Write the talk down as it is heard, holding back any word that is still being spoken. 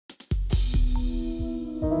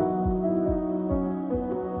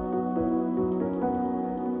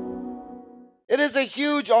is a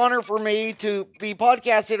huge honor for me to be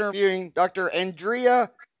podcast interviewing Dr.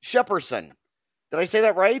 Andrea Shepperson. Did I say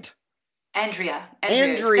that right? Andrea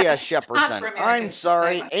Shepperson. I'm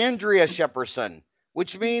sorry, Andrea Shepperson,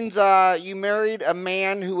 which means you married a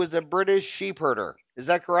man who was a British sheep herder. Is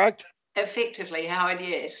that correct? Effectively, Howard,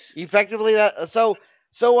 yes. Effectively, that so.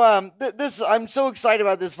 This I'm so excited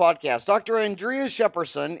about this podcast. Dr. Andrea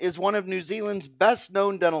Shepperson is one of New Zealand's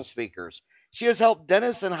best-known dental speakers. She has helped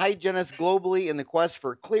dentists and hygienists globally in the quest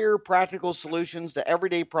for clear, practical solutions to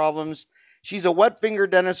everyday problems. She's a wet finger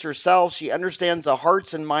dentist herself. She understands the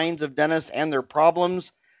hearts and minds of dentists and their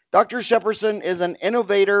problems. Dr. Shepperson is an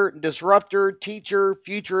innovator, disruptor, teacher,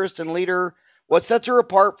 futurist, and leader. What sets her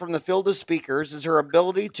apart from the field of speakers is her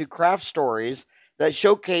ability to craft stories that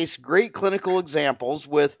showcase great clinical examples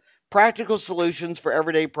with practical solutions for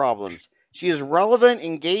everyday problems. She is relevant,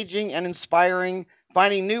 engaging, and inspiring,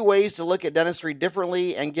 finding new ways to look at dentistry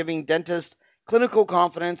differently and giving dentists clinical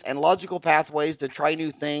confidence and logical pathways to try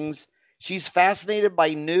new things. She's fascinated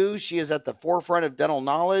by news. She is at the forefront of dental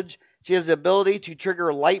knowledge. She has the ability to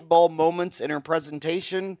trigger light bulb moments in her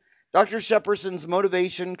presentation. Dr. Shepperson's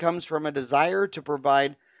motivation comes from a desire to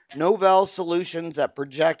provide novel solutions that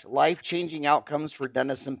project life-changing outcomes for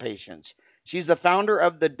dentists and patients. She's the founder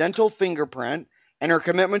of the Dental Fingerprint, and her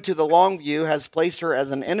commitment to the long view has placed her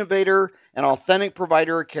as an innovator and authentic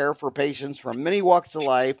provider of care for patients from many walks of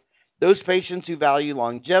life, those patients who value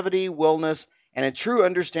longevity, wellness, and a true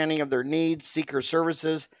understanding of their needs, seek her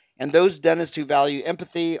services, and those dentists who value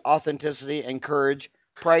empathy, authenticity, and courage,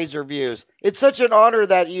 prize her views. It's such an honor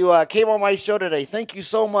that you came on my show today. Thank you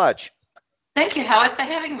so much. Thank you, Howard, for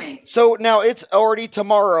having me. So now it's already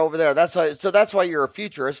tomorrow over there. That's why you're a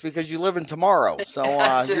futurist, because you live in tomorrow. So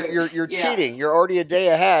you're cheating. You're already a day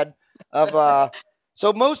ahead of.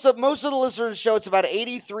 So most of the listeners show it's about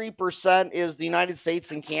 83% is the United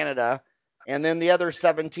States and Canada, and then the other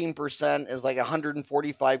 17% is like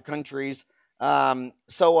 145 countries. What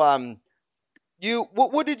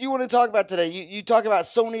did you want to talk about today? You talk about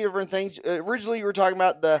so many different things. Originally, you were talking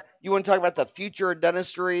about you want to talk about the future of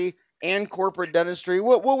dentistry and corporate dentistry.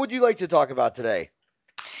 What would you like to talk about today?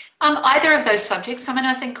 Either of those subjects. I mean,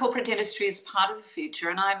 I think corporate dentistry is part of the future,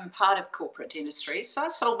 and I'm part of corporate dentistry. So I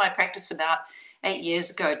sold my practice about 8 years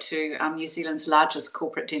ago to New Zealand's largest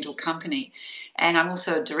corporate dental company. And I'm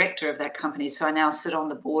also a director of that company, so I now sit on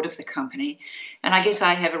the board of the company. And I guess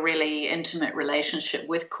I have a really intimate relationship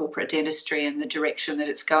with corporate dentistry and the direction that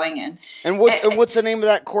it's going in. And what's the name of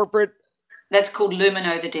that corporate? That's called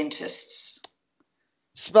Lumino the Dentists.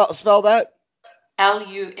 Spell that?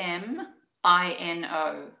 Lumino.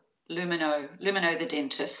 Lumino the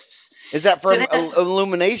Dentists. Is that from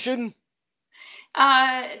illumination?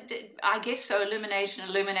 I guess so.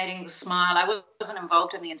 Illuminating the smile. I wasn't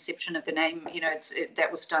involved in the inception of the name.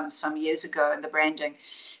 That was done some years ago in the branding.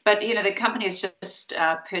 But, the company has just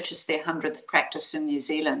purchased their 100th practice in New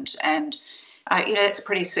Zealand. And, it's a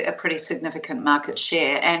pretty significant market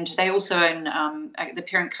share. And they also own, the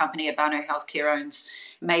parent company, Abano Healthcare, owns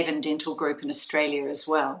Maven Dental Group in Australia as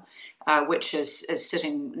well, which is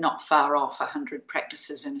sitting not far off 100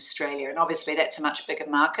 practices in Australia. And obviously that's a much bigger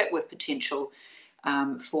market with potential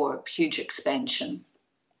for huge expansion.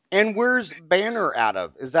 And where's Banner out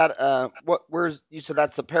of? Is that you said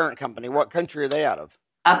that's the parent company? What country are they out of?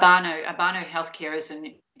 Abano Healthcare is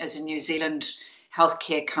a New Zealand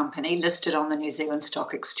healthcare company listed on the New Zealand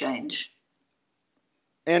Stock Exchange.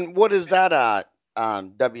 And what is that?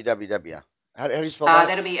 www. How do you spell that?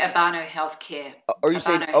 That'll be Abano Healthcare. Are you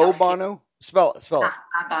saying Obano? Spell it.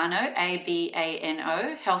 Abano,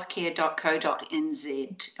 Abano,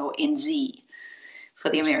 healthcare.co.nz or NZ for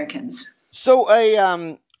the Americans. So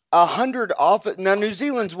 100 office. Now New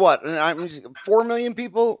Zealand's what? 4 million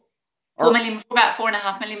people? About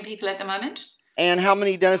 4.5 million people at the moment. And how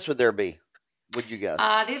many dentists would there be? Would you guess?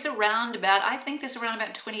 There's around about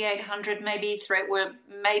 2,800,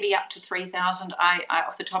 maybe up to 3,000. I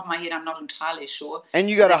off the top of my head, I'm not entirely sure. And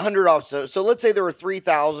you got 100 offices. So let's say there were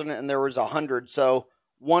 3,000 and there was 100. So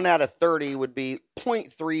 1 out of 30 would be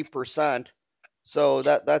 0.3%. So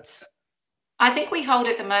that's. I think we hold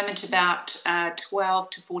at the moment about 12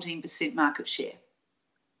 to 14% market share.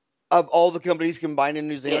 Of all the companies combined in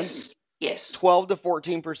New Zealand? Yes. 12 to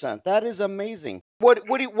 14%. That is amazing. What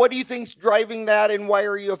do you think's driving that, and why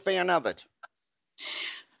are you a fan of it?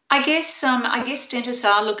 I guess dentists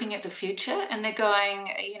are looking at the future, and they're going,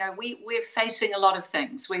 we're facing a lot of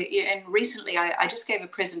things. And recently I just gave a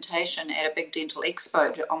presentation at a big dental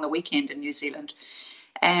expo on the weekend in New Zealand.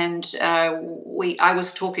 And I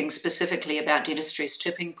was talking specifically about dentistry's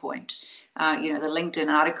tipping point. The LinkedIn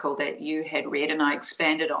article that you had read, and I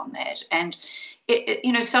expanded on that. And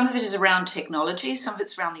some of it is around technology, some of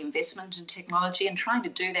it's around the investment in technology, and trying to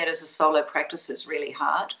do that as a solo practice is really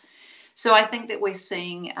hard. So I think that we're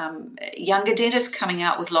seeing younger dentists coming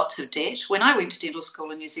out with lots of debt. When I went to dental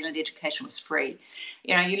school in New Zealand, education was free.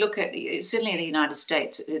 You look at, certainly in the United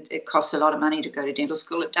States, it costs a lot of money to go to dental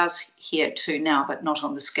school. It does here too now, but not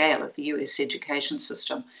on the scale of the US education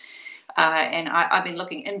system. And I've been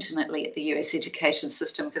looking intimately at the US education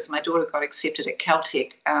system because my daughter got accepted at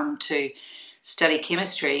Caltech to study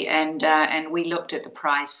chemistry, and we looked at the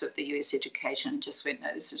price of the US education and just went,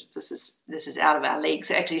 no, this is out of our league.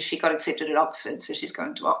 So actually, she got accepted at Oxford, so she's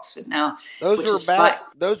going to Oxford now. Those were bad.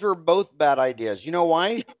 Those were both bad ideas. You know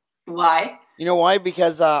why? Why? You know why?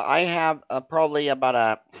 Because I have probably about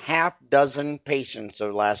a half dozen patients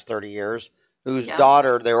over the last 30 years whose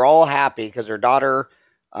daughter, they're all happy because their daughter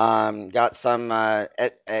got some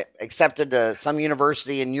accepted to some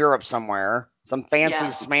university in Europe somewhere, some fancy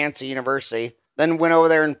smancy university, then went over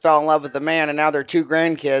there and fell in love with the man, and now their 2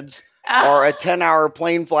 grandkids are a 10-hour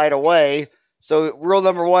plane flight away. So rule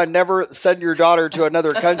number 1, never send your daughter to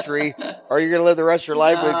another country or you're going to live the rest of your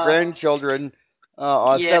life with grandchildren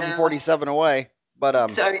on 747 away.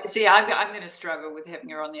 But so see, I'm going to struggle with having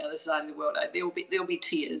her on the other side of the world. There'll be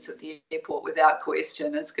tears at the airport without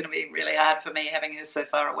question. It's going to be really hard for me having her so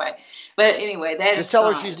far away. But anyway, that just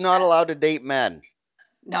tell her she's not allowed to date men.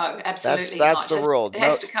 No, absolutely that's not. the rule. It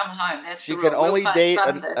has to come home. That's she the rule. Can only date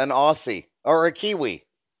an Aussie or a Kiwi.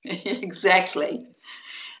 Exactly.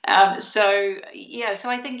 So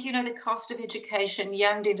I think the cost of education.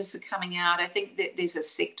 Young dentists are coming out. I think that there's a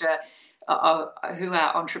sector who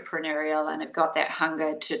are entrepreneurial and have got that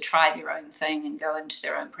hunger to try their own thing and go into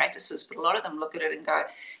their own practices. But a lot of them look at it and go,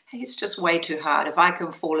 hey, it's just way too hard. If I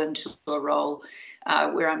can fall into a role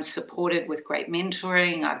where I'm supported with great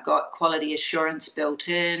mentoring, I've got quality assurance built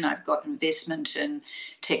in, I've got investment in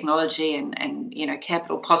technology and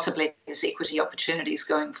capital, possibly there's equity opportunities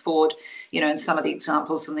going forward, in some of the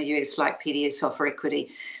examples in the US like PDS offer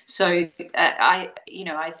equity. So I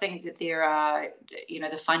think that there are,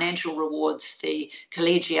 the financial rewards, the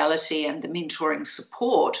collegiality and the mentoring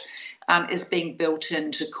support is being built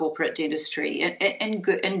into corporate dentistry in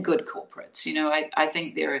good corporates. I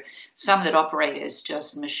think there are some that operate as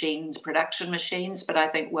just machines, production machines, but I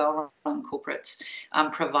think well-run corporates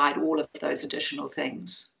provide all of those additional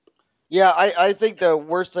things. Yeah, I think the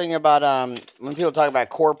worst thing about when people talk about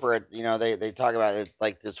corporate, they talk about it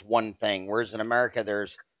like this one thing. Whereas in America,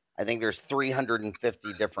 there's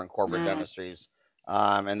 350 different corporate dentistries.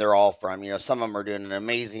 And they're all from, some of them are doing an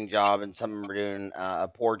amazing job and some of them are doing a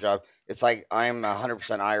poor job. It's like I'm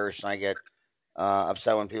 100% Irish and I get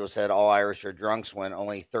upset when people said all Irish are drunks when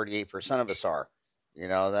only 38% of us are.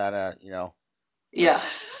 Yeah.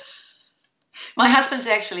 My husband's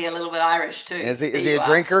actually a little bit Irish too. Is he a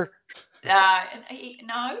drinker? No,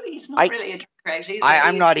 he's not really a drinker. Actually,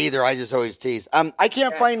 I'm not either. I just always tease. I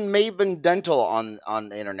can't find Maven Dental on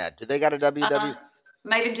the internet. Do they got a www?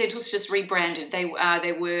 Maven Dental's just rebranded. They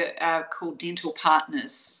were called Dental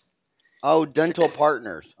Partners. Oh, Dental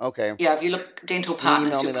Partners. Okay. Yeah, if you look Dental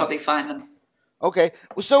Partners, you'll probably find them. Okay.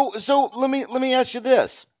 So let me ask you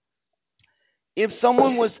this: if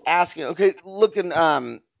someone was asking, look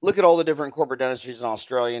at all the different corporate dentistries in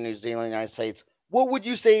Australia, New Zealand, United States, what would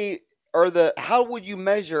you say how would you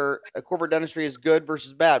measure a corporate dentistry as good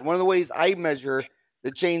versus bad? One of the ways I measure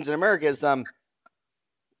the chains in America is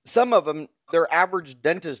some of them, their average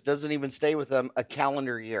dentist doesn't even stay with them a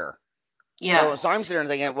calendar year. Yeah. So I'm sitting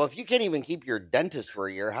there thinking, well, if you can't even keep your dentist for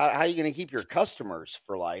a year, how are you going to keep your customers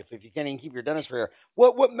for life if you can't even keep your dentist for a year?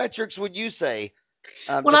 What metrics would you say?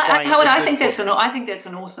 Howard, I think that's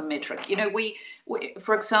an awesome metric. We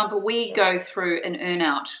for example, we go through an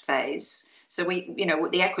earn-out phase. So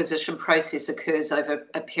the acquisition process occurs over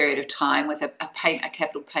a period of time with a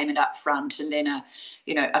capital payment up front and then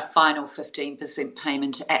a final 15%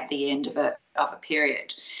 payment at the end of a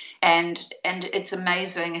period. And it's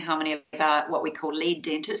amazing how many of our what we call lead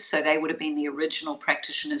dentists, so they would have been the original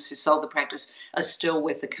practitioners who sold the practice, are still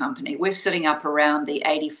with the company. We're sitting up around the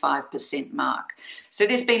 85% mark. So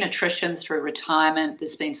there's been attrition through retirement.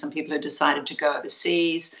 There's been some people who decided to go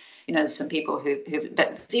overseas. Some people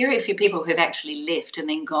but very few people who've actually left and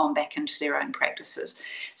then gone back into their own practices.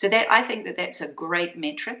 So I think that's a great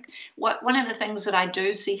metric. One of the things that I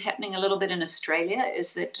do see happening a little bit in Australia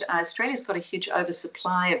is that Australia's got a huge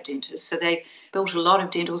oversupply of dentists. So they built a lot of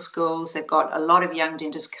dental schools. They've got a lot of young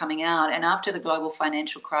dentists coming out. And after the global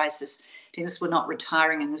financial crisis, dentists were not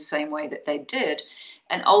retiring in the same way that they did.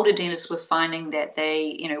 and older dentists were finding that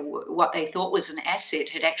what they thought was an asset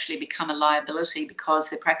had actually become a liability because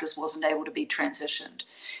their practice wasn't able to be transitioned.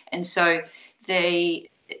 And so they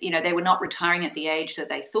were not retiring at the age that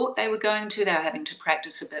they thought they were going to. They were having to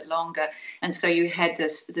practice a bit longer. And so you had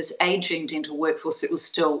this aging dental workforce that was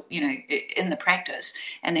still, in the practice.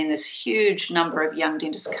 And then this huge number of young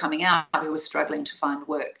dentists coming out who were struggling to find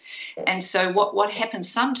work. And so what happens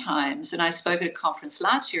sometimes, and I spoke at a conference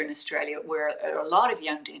last year in Australia where a lot of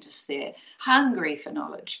young dentists there, hungry for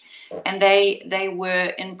knowledge. And they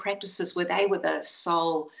were in practices where they were the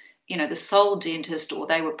sole dentist, or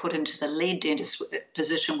they were put into the lead dentist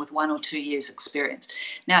position with 1 or 2 years experience.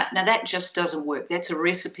 Now that just doesn't work. That's a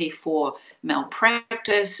recipe for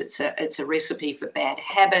malpractice. It's a recipe for bad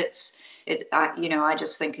habits. I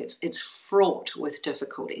just think it's fraught with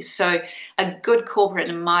difficulties. So a good corporate,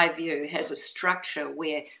 in my view, has a structure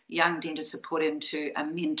where young dentists are put into a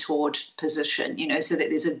mentored position, so that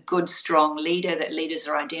there's a good, strong leader, that leaders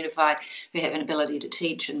are identified who have an ability to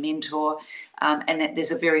teach and mentor, and that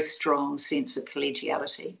there's a very strong sense of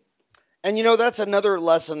collegiality. And that's another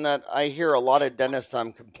lesson that I hear a lot of dentists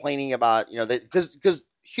complaining about. Because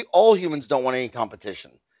all humans don't want any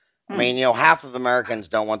competition. I mean, half of Americans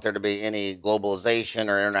don't want there to be any globalization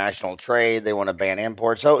or international trade. They want to ban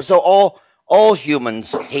imports. So all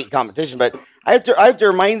humans hate competition. But I have to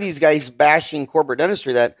remind these guys bashing corporate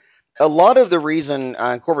dentistry that a lot of the reason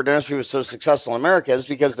corporate dentistry was so successful in America is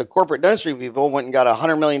because the corporate dentistry people went and got a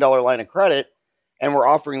 $100 million line of credit and were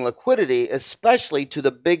offering liquidity, especially to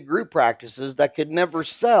the big group practices that could never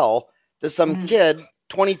sell to some kid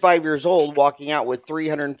 25 years old walking out with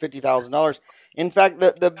 $350,000. In fact,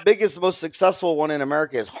 the biggest, most successful one in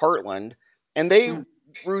America is Heartland, and they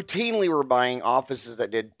routinely were buying offices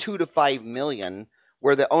that did 2 to 5 million,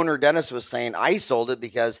 where the owner dentist was saying, I sold it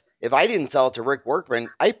because if I didn't sell it to Rick Workman,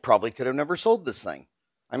 I probably could have never sold this thing.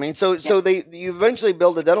 I mean, so you eventually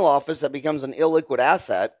build a dental office that becomes an illiquid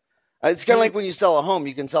asset. It's kind of like when you sell a home,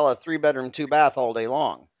 you can sell a 3-bedroom, 2-bath all day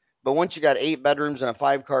long. But once you got 8 bedrooms and a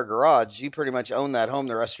 5-car garage, you pretty much own that home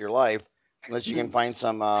the rest of your life, unless you can find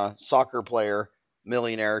some soccer player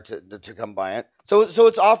millionaire to come buy it. So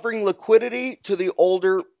it's offering liquidity to the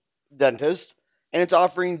older dentist, and it's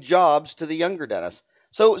offering jobs to the younger dentist.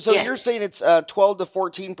 So you're saying it's 12 to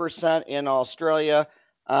 14% in Australia.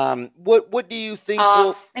 What do you think?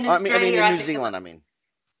 In New Zealand.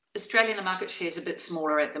 Australia, the market share is a bit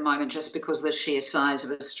smaller at the moment just because of the sheer size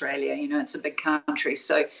of Australia. It's a big country.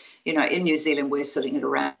 So, in New Zealand, we're sitting at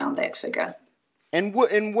around that figure. And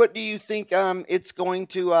what do you think it's going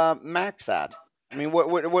to max at? I mean,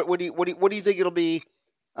 what do you think it'll be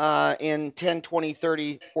in 10, 20,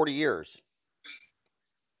 30, 40 years?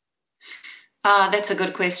 That's a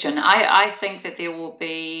good question. I think that there will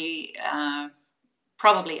be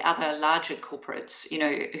probably other larger corporates,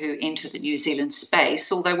 who enter the New Zealand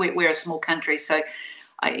space, although we're a small country. So,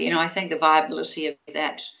 I think the viability of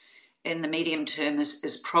that in the medium term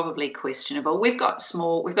is probably questionable. We've got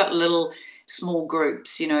little small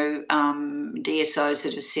groups, DSOs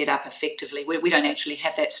that are set up effectively. We don't actually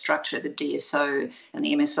have that structure, the DSO and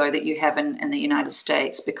the MSO that you have in the United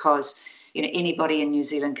States, because anybody in New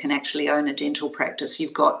Zealand can actually own a dental practice.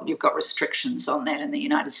 You've got restrictions on that in the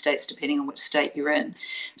United States, depending on which state you're in.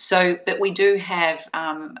 So, but we do have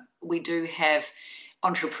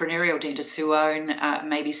entrepreneurial dentists who own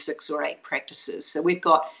maybe 6 or 8 practices. So we've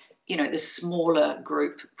got this smaller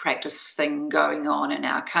group practice thing going on in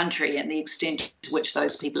our country, and the extent to which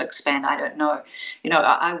those people expand, I don't know.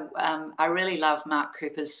 I really love Mark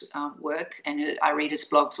Cooper's work, and I read his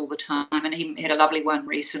blogs all the time, and he had a lovely one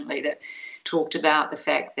recently that talked about the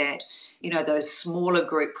fact that those smaller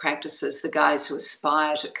group practices, the guys who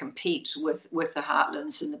aspire to compete with the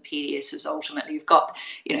Heartlands and the PDSs, ultimately who've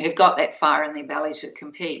got that fire in their belly to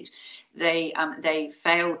compete. They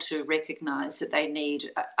fail to recognise that they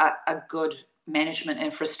need a good management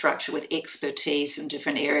infrastructure with expertise in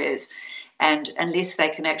different areas. And unless they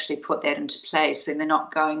can actually put that into place, then they're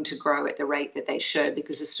not going to grow at the rate that they should,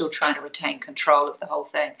 because they're still trying to retain control of the whole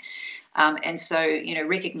thing. And so,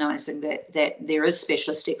 recognising that there is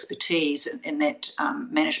specialist expertise in that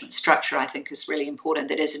management structure, I think, is really important.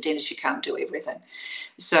 That as a dentist, you can't do everything.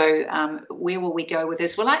 So, where will we go with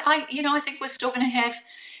this? Well, I think we're still going to have.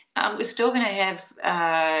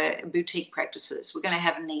 Boutique practices. We're going to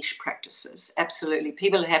have niche practices. Absolutely.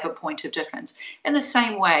 People have a point of difference. In the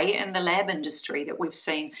same way, in the lab industry, that we've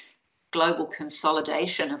seen global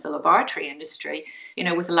consolidation of the laboratory industry,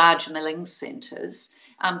 with large milling centres.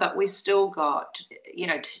 But we've still got,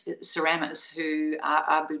 ceramists who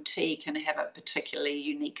are boutique and have a particularly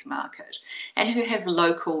unique market and who have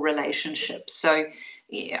local relationships. So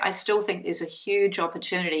yeah, I still think there's a huge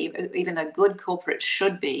opportunity, even though good corporates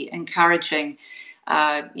should be encouraging,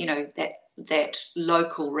 that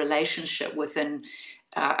local relationship within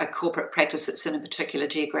a corporate practice that's in a particular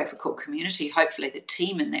geographical community. Hopefully the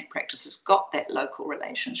team in that practice has got that local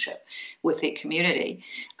relationship with their community.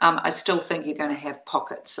 I still think you're going to have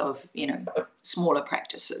pockets of, smaller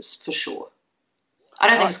practices for sure. I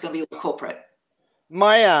don't think it's going to be all corporate.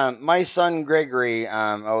 My son Gregory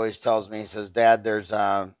always tells me, he says, Dad, there's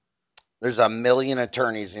a million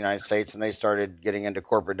attorneys in the United States, and they started getting into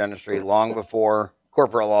corporate dentistry long before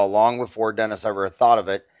corporate law, long before dentists ever thought of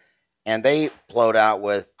it. And they flowed out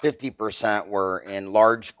with 50% were in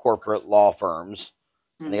large corporate law firms,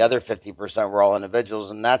 and the other 50% were all individuals.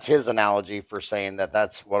 And that's his analogy for saying that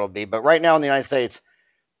that's what it'll be. But right now in the United States,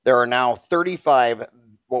 there are now 35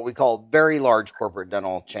 what we call very large corporate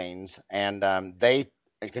dental chains, and they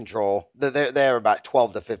control. They have about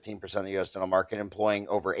 12 to 15% of the U.S. dental market, employing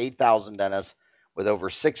over 8,000 dentists with over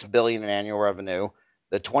 $6 billion in annual revenue.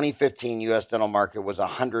 The 2015 U.S. dental market was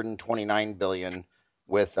 $129 billion,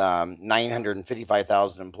 with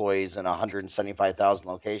 955,000 employees and 175,000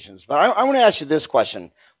 locations. But I want to ask you this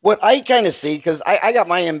question. What I kind of see, because I got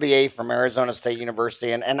my MBA from Arizona State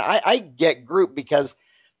University, and I get group because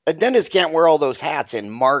a dentist can't wear all those hats in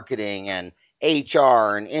marketing and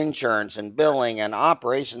HR and insurance and billing and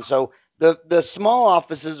operations. So the small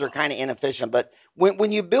offices are kind of inefficient. But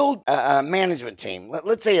when you build a management team,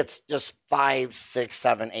 let's say it's just 5, 6,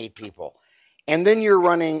 7, 8 people, and then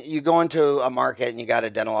you go into a market and you got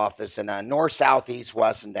a dental office in north, south, east,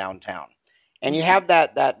 west, and downtown, and you have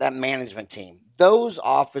that management team. Those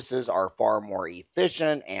offices are far more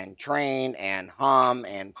efficient and trained and hum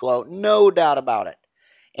and flow, no doubt about it.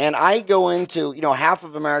 And I go into, half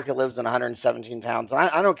of America lives in 117 towns, and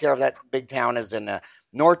I don't care if that big town is in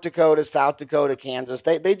North Dakota, South Dakota, Kansas.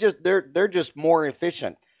 They're just more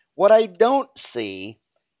efficient. What I don't see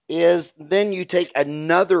is then you take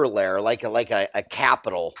another layer, like a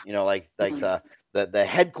capital, like the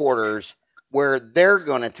headquarters, where they're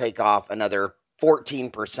going to take off another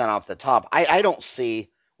 14% off the top. I don't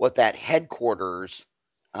see what that headquarters.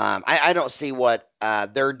 I don't see what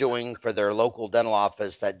they're doing for their local dental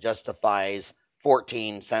office that justifies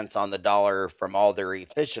 14 cents on the dollar from all their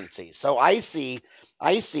efficiency. So I see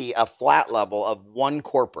a flat level of one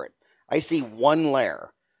corporate. I see one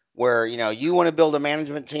layer where, you want to build a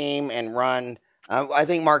management team and run. I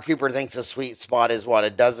think Mark Cooper thinks the sweet spot is what, a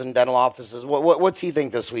dozen dental offices. What's he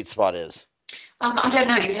think the sweet spot is? I don't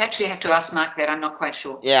know. You'd actually have to ask Mark that. I'm not quite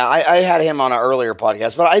sure. Yeah, I had him on an earlier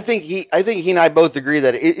podcast, but I think he and I both agree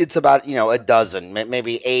that it's about, a dozen,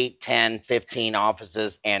 maybe 8, 10, 15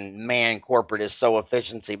 offices, and man, corporate is so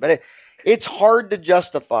efficiency. But it's hard to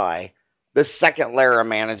justify the second layer of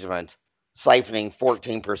management siphoning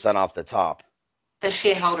 14% off the top. The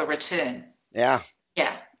shareholder return. Yeah.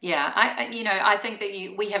 Yeah. I think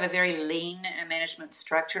that we have a very lean management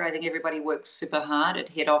structure. I think everybody works super hard at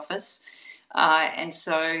head office. And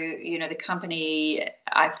so, the company,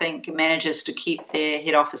 I think, manages to keep their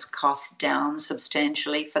head office costs down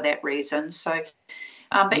substantially for that reason. So,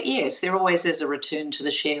 but yes, there always is a return to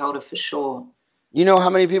the shareholder for sure. You know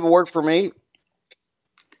how many people work for me?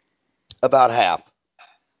 About half.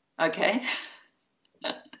 Okay.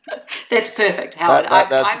 That's perfect, Howard.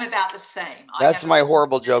 I'm about the same. That's my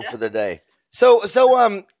horrible joke for the day. So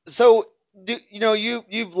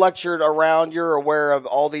you've lectured around. You're aware of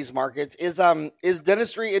all these markets. Is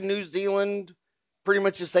dentistry in New Zealand pretty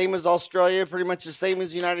much the same as Australia? Pretty much the same as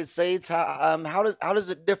the United States? How does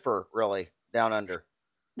it differ really down under?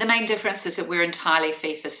 The main difference is that we're entirely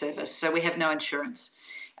fee for service, so we have no insurance.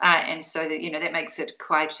 And so that makes it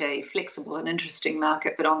quite a flexible and interesting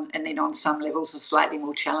market, but on some levels a slightly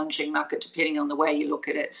more challenging market depending on the way you look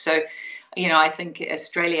at it. So, I think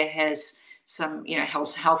Australia has some,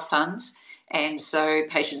 health funds, and so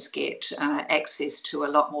patients get access to a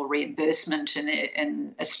lot more reimbursement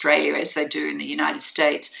in Australia as they do in the United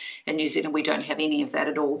States. In New Zealand, we don't have any of that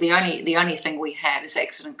at all. The only thing we have is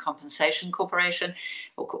Accident Compensation Corporation,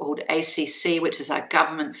 or called ACC, which is our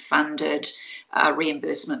government-funded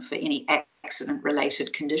reimbursement for any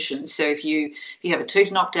accident-related conditions. So if you have a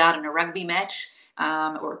tooth knocked out in a rugby match,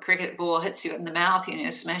 or a cricket ball hits you in the mouth,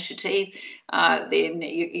 smash your teeth, then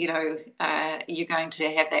you're going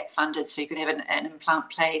to have that funded. So you could have an implant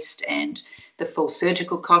placed, and the full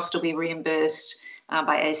surgical cost will be reimbursed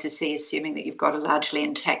by ACC, assuming that you've got a largely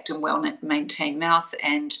intact and well-maintained mouth,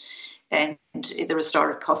 and the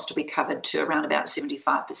restorative cost will be covered to around about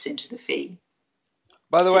 75% of the fee.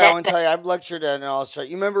 By the So way, I want to that tell you, I've lectured in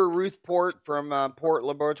Australia. You remember Ruth Port from Port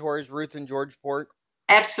Laboratories, Ruth and George Port,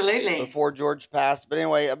 absolutely. before George passed? But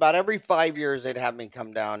anyway, about every 5 years, they'd have me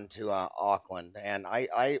come down to Auckland, and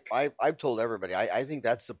I've told everybody, I think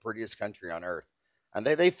that's the prettiest country on earth. And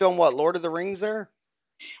they film what, Lord of the Rings there?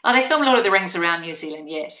 Oh, they film Lord of the Rings around New Zealand.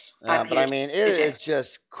 Yes, Yeah, I've but I heard. mean, It it's is.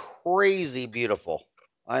 just crazy beautiful.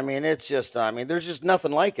 I mean, it's just, I mean, there's just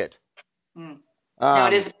nothing like it. Mm. No, it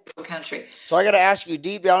Um, is a beautiful country. so I got to ask you,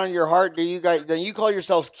 deep down in your heart, do you call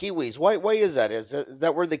yourselves Kiwis? Why is that? Is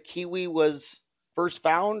that where the Kiwi was first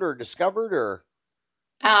found or discovered, or?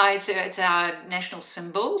 It's our national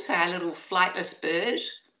symbol, so our little flightless bird.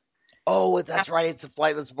 Oh, that's right. It's a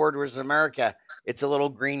flightless bird, whereas in America, it's a little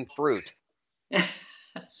green fruit.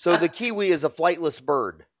 So the Kiwi is a flightless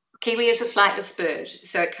bird. Kiwi is a flightless bird,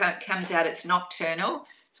 so it comes out. It's nocturnal.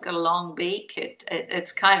 It's got a long beak.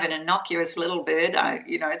 It's kind of an innocuous little bird.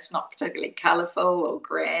 It's not particularly colourful or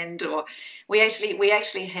grand. Or we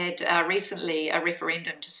actually had recently a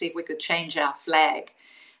referendum to see if we could change our flag,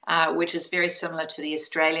 which is very similar to the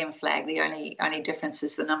Australian flag. The only difference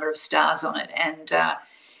is the number of stars on it,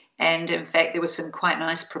 and in fact, there were some quite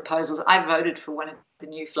nice proposals. I voted for one of the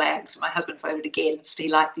new flags. My husband voted against. He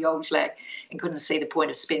liked the old flag and couldn't see the point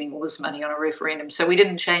of spending all this money on a referendum. So we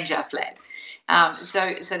didn't change our flag.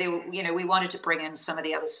 So there, we wanted to bring in some of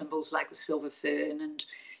the other symbols like the silver fern and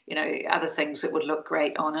other things that would look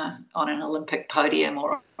great on an Olympic podium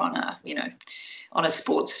or on a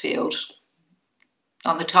sports field,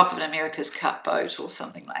 on the top of an America's Cup boat or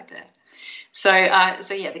something like that. So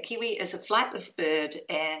yeah, the kiwi is a flightless bird,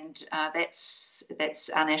 and that's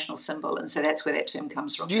our national symbol, and so that's where that term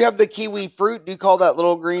comes from. Do you have the kiwi fruit? Do you call that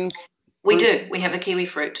little green? We do. We have the kiwi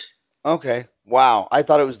fruit. Okay. Wow. I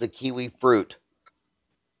thought it was the kiwi fruit,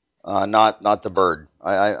 not the bird.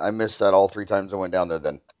 I missed that all 3 times I went down there.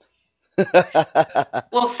 Then.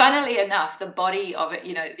 Well, funnily enough, the body of it,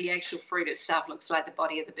 the actual fruit itself looks like the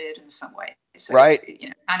body of the bird in some way. So right.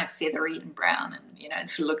 It's, kind of feathery and brown, and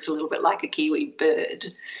it looks a little bit like a kiwi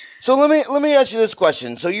bird. So let me ask you this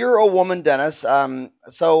question. So you're a woman dentist.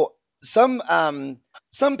 So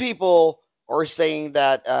some people are saying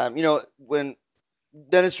that when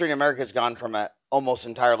dentistry in America has gone from a almost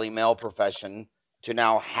entirely male profession to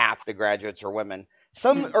now half the graduates are women.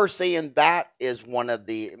 Some are saying that is one of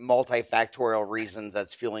the multifactorial reasons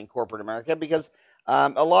that's fueling corporate America, because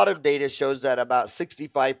a lot of data shows that about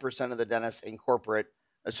 65% of the dentists in corporate,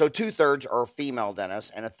 so 2/3 are female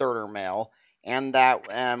dentists and 1/3 are male. And that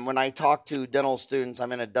when I talk to dental students,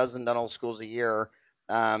 I'm in a dozen dental schools a year,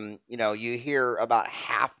 you hear about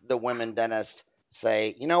half the women dentists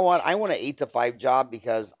say, you know what, I want an 8 to 5 job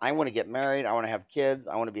because I want to get married, I want to have kids,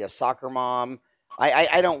 I want to be a soccer mom.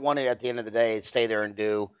 I don't want to, at the end of the day, stay there and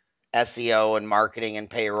do SEO and marketing and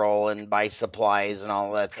payroll and buy supplies and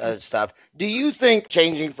all that stuff. Do you think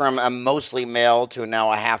changing from a mostly male to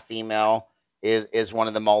now a half female is one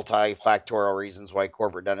of the multifactorial reasons why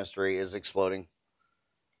corporate dentistry is exploding?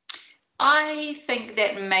 I think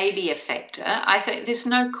that may be a factor. I think there's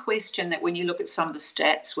no question that when you look at some of the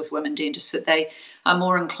stats with women dentists, that they are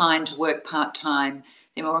more inclined to work part-time.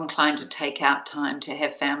 They're more inclined to take out time to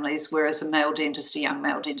have families, whereas a young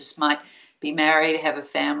male dentist might be married, have a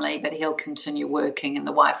family, but he'll continue working, and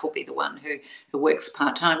the wife will be the one who works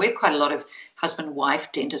part-time. We have quite a lot of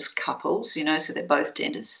husband-wife dentist couples, so they're both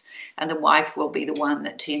dentists, and the wife will be the one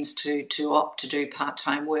that tends to opt to do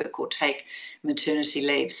part-time work or take maternity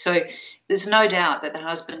leave. So there's no doubt that the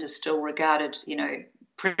husband is still regarded,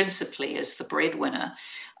 principally as the breadwinner.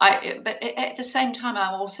 But at the same time,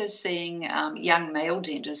 I'm also seeing young male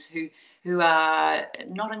dentists who are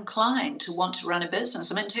not inclined to want to run a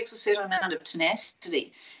business. I mean, it takes a certain amount of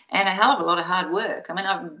tenacity and a hell of a lot of hard work. I mean,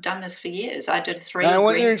 I've done this for years. I did 3. Now, I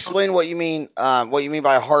want you to explain what you mean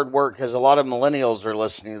by hard work, because a lot of millennials are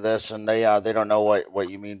listening to this and they don't know what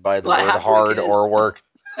you mean by the word hard or work.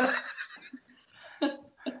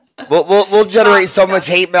 We'll generate so much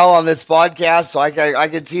hate mail on this podcast, so I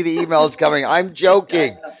can see the emails coming. I'm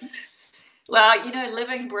joking. Well,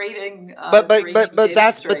 living, breathing. But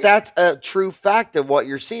that's a true fact of what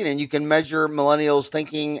you're seeing, and you can measure millennials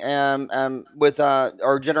thinking with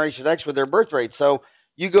or Generation X with their birth rate. So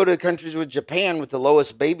you go to countries with Japan with the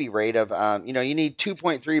lowest baby rate of you need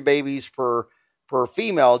 2.3 babies per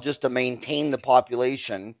female just to maintain the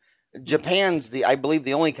population. Japan's I believe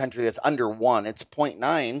the only country that's under 1. It's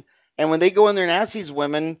 0.9. And when they go in there and ask these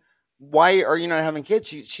women, why are you not having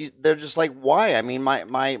kids? They're just like, why? I mean,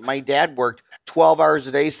 my dad worked 12 hours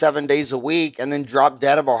a day, 7 days a week, and then dropped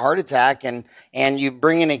dead of a heart attack. And you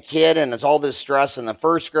bring in a kid, and it's all this stress in the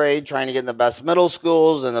first grade, trying to get in the best middle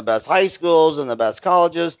schools and the best high schools and the best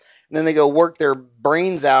colleges. and then they go work their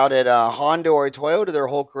brains out at a Honda or a Toyota their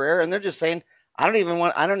whole career, and they're just saying, I don't even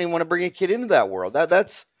want to bring a kid into that world.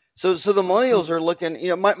 That's so the millennials are looking,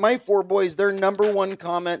 my four boys, their number one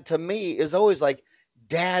comment to me is always like,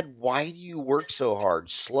 Dad, why do you work so hard?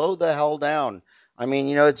 Slow the hell down. I mean,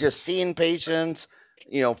 it's just seeing patients,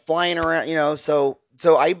 flying around, so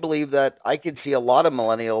I believe that I could see a lot of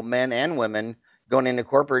millennial men and women going into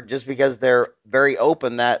corporate just because they're very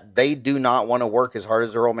open that they do not want to work as hard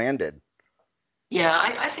as their old man did. Yeah,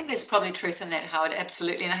 I think there's probably truth in that, Howard.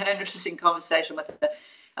 Absolutely. And I had an interesting conversation with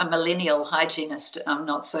a millennial hygienist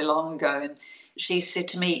not so long ago, and she said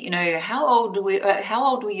to me, how old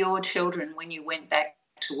were your children when you went back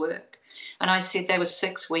to work? And I said they were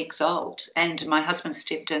 6 weeks old, and my husband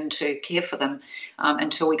stepped in to care for them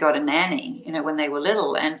until we got a nanny, when they were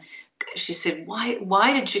little. And she said,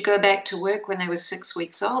 why did you go back to work when they were 6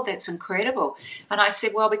 weeks old? That's incredible. And I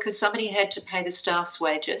said, well, because somebody had to pay the staff's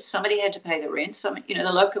wages, somebody had to pay the rent.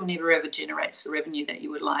 The locum never ever generates the revenue that you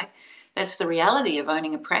would like. That's the reality of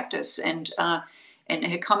owning a practice. And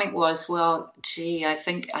her comment was, well, gee, I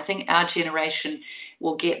think our generation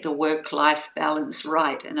will get the work-life balance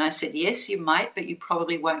right. And I said, yes, you might, but you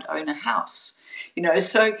probably won't own a house.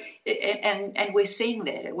 So, and we're seeing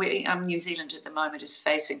that. New Zealand at the moment is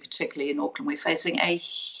facing, particularly in Auckland, we're facing a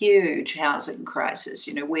huge housing crisis,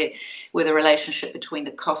 where the relationship between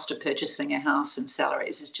the cost of purchasing a house and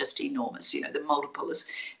salaries is just enormous. The multiple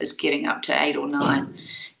is getting up to 8 or 9.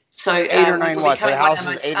 So 8 or 9 what? The house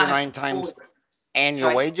is 8 or 9 times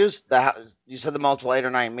annual wages? You said the multiple 8 or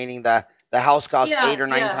 9, meaning the house costs 8 or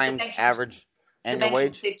 9 times average the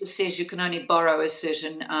banking sector says you can only borrow a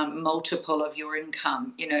certain multiple of your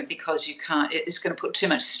income, because you can't. It's going to put too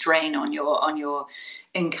much strain on your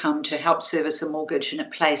income to help service a mortgage, and it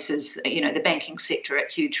places the banking sector at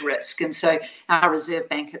huge risk. And so our Reserve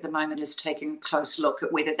Bank at the moment is taking a close look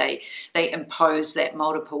at whether they impose that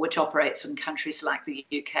multiple, which operates in countries like the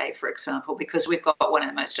UK, for example, because we've got one of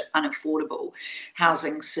the most unaffordable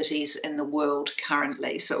housing cities in the world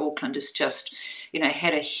currently. So Auckland is just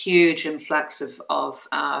had a huge influx of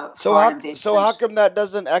foreign investment. So how come that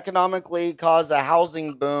doesn't economically cause a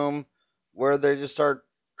housing boom where they just start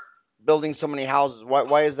building so many houses?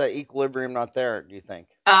 Why is that equilibrium not there, do you think?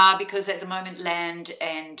 Because at the moment land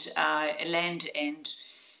and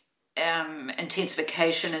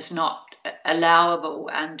intensification is not allowable,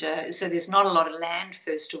 and so there's not a lot of land,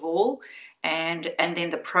 first of all, and then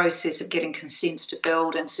the process of getting consents to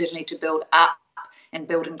build, and certainly to build up and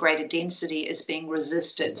build in greater density, is being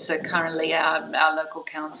resisted. So currently our local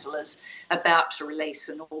council is about to release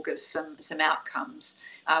in August some outcomes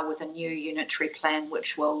with a new unitary plan,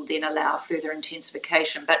 which will then allow further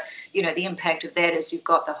intensification. But the impact of that is you've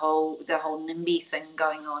got the whole NIMBY thing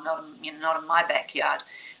going on, not in my backyard,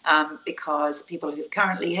 because people who've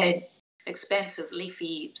currently had expansive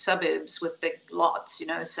leafy suburbs with big lots,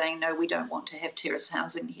 saying, no, we don't want to have terrace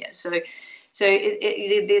housing here. So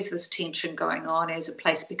there's this tension going on as a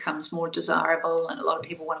place becomes more desirable, and a lot of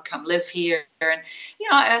people want to come live here. And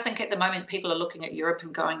I think at the moment people are looking at Europe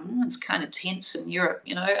and going, it's kind of tense in Europe.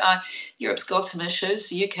 Europe's got some issues,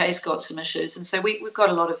 the UK's got some issues, and so we've got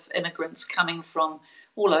a lot of immigrants coming from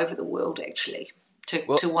all over the world actually.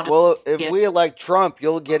 If we elect Trump,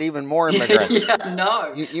 you'll get even more immigrants.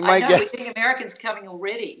 You might get. We're getting Americans coming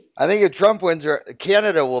already. I think if Trump wins,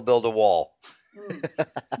 Canada will build a wall.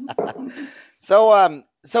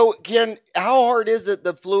 So Karen, how hard is it,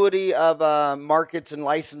 the fluidity of markets and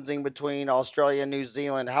licensing between Australia and New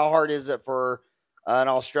Zealand? How hard is it for an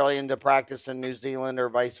Australian to practice in New Zealand or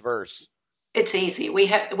vice versa? It's easy. We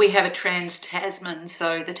have a trans-Tasman,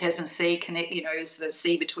 so the Tasman Sea is the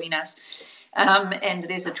sea between us, and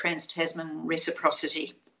there's a trans-Tasman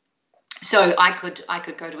reciprocity. So I could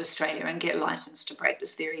go to Australia and get licensed to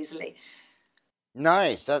practice there easily.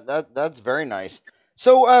 Nice. That's very nice.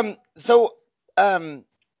 So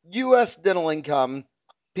U.S. dental income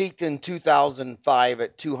peaked in 2005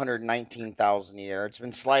 at 219,000 a year. It's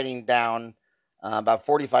been sliding down about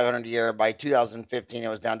 4,500 a year. By 2015, it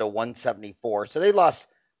was down to 174. So they lost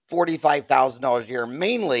 $45,000 a year,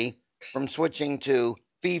 mainly from switching to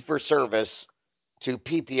fee for service to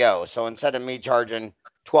PPO. So instead of me charging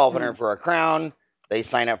 $1,200 for a crown, they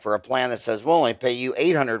sign up for a plan that says we'll only pay you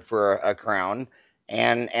 $800 for a crown.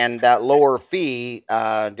 And that lower fee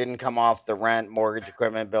didn't come off the rent, mortgage,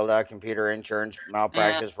 equipment, build out, computer, insurance,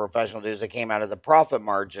 malpractice, professional dues. It came out of the profit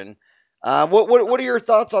margin. What are your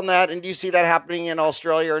thoughts on that? And do you see that happening in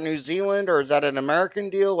Australia or New Zealand, or is that an American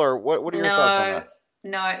deal, or what are your thoughts on that?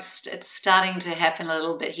 No, it's starting to happen a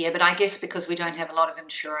little bit here, but I guess because we don't have a lot of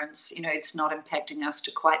insurance, it's not impacting us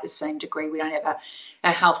to quite the same degree. We don't have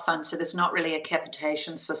a health fund, so there's not really a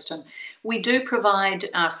capitation system. We do provide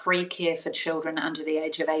free care for children under the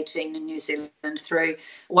age of 18 in New Zealand through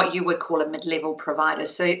what you would call a mid-level provider.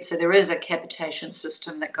 So there is a capitation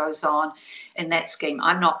system that goes on in that scheme.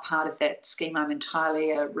 I'm not part of that scheme. I'm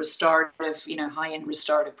entirely a restorative, high-end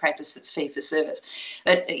restorative practice that's fee for service.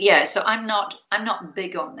 But yeah, so I'm not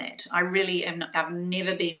big on that. I really am. I've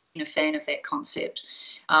never been a fan of that concept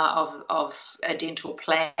of a dental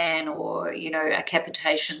plan or a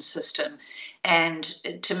capitation system. And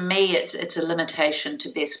to me, it's a limitation to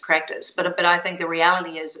best practice. But I think the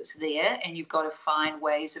reality is it's there, and you've got to find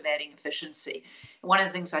ways of adding efficiency. One of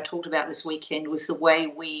the things I talked about this weekend was the way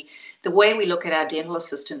we look at our dental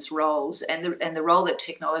assistants' roles and the role that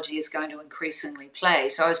technology is going to increasingly play.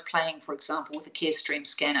 So I was playing, for example, with a CareStream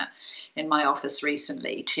scanner in my office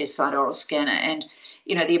recently, chairside oral scanner, and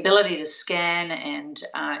the ability to scan and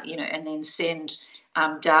and then send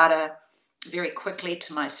data very quickly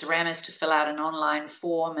to my ceramist to fill out an online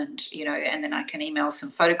form, and then I can email some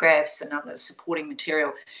photographs and other supporting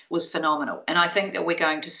material was phenomenal. And I think that we're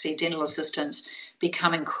going to see dental assistants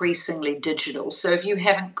become increasingly digital. So if you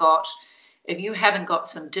haven't got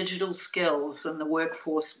some digital skills in the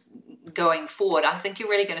workforce going forward, I think you're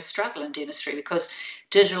really going to struggle in dentistry, because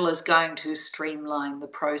digital is going to streamline the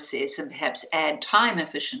process and perhaps add time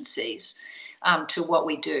efficiencies to what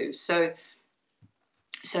we do. So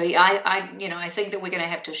I think that we're going to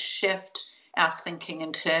have to shift our thinking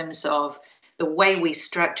in terms of the way we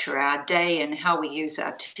structure our day and how we use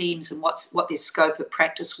our teams and what their scope of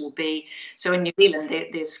practice will be. So in New Zealand,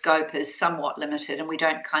 their scope is somewhat limited, and we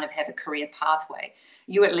don't kind of have a career pathway.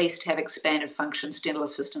 You at least have expanded functions, dental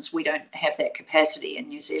assistants. We don't have that capacity in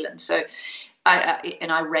New Zealand. So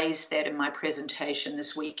I raised that in my presentation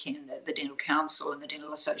this weekend, that the Dental Council and the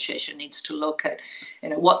Dental Association needs to look at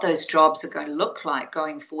what those jobs are going to look like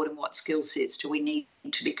going forward, and what skill sets do we need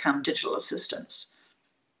to become digital assistants.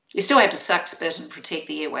 You still have to suck, spit, and protect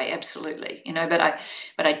the airway, absolutely, but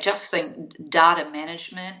I just think data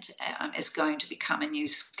management is going to become a new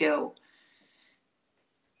skill.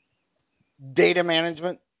 Data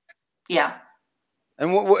management? Yeah.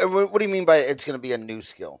 And what do you mean by it's going to be a new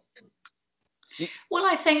skill? Well,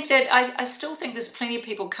 I think that I still think there's plenty of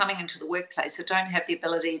people coming into the workplace that don't have the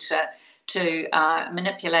ability to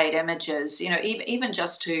manipulate images, even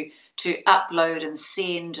just to upload and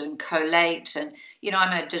send and collate. And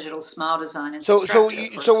I'm a digital smile design instructor.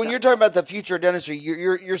 So when you're talking about the future of dentistry,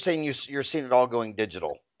 you're saying you're seeing it all going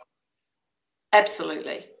digital.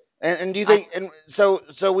 Absolutely. And do you think? And so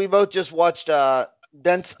we both just watched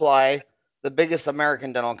Dentsply, the biggest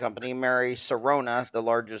American dental company, marry Sirona, the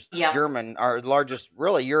largest German, or largest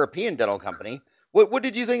really European dental company. What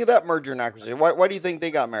did you think of that merger and acquisition? Why do you think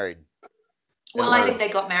they got married? Well, I think they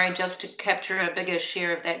got married just to capture a bigger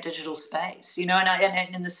share of that digital space,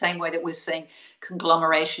 and in the same way that we're seeing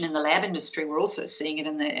conglomeration in the lab industry, we're also seeing it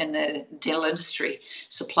in the dental industry,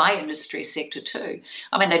 supply industry sector too.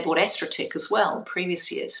 I mean, they bought Astratech as well previous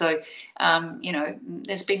year. So,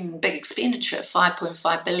 there's been big expenditure,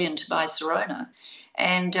 $5.5 billion to buy Sirona.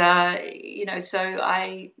 And, so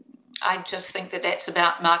I just think that that's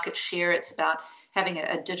about market share. It's about having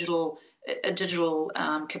a digital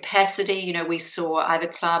capacity. We saw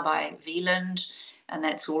Ivoclar by Wieland, and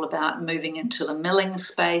that's all about moving into the milling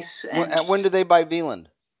space. And when did they buy Wieland?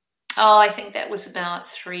 Oh, I think that was about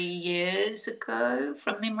 3 years ago,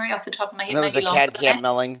 from memory, off the top of my head. And that was a CAD/CAM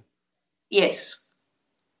milling? Yes.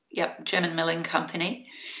 Yep, German milling company.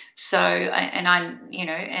 So, and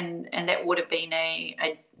that would have been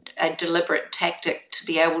a deliberate tactic to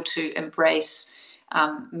be able to embrace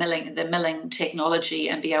the milling technology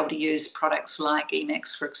and be able to use products like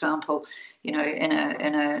Emax, for example, in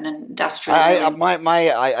an industrial.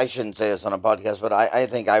 I shouldn't say this on a podcast, but I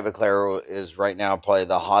think Ivoclar is right now probably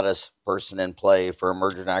the hottest person in play for a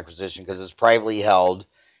merger and acquisition, because it's privately held,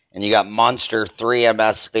 and you got Monster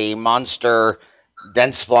 3MSB, Monster,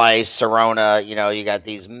 Dentsply, Sirona. You got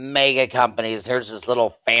these mega companies. Here's this little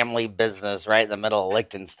family business right in the middle of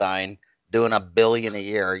Liechtenstein, doing $1 billion a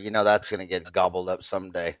year. That's going to get gobbled up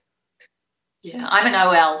someday. Yeah, I'm an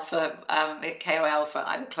OL for KOL for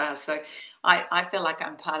Ivoclar, so I feel like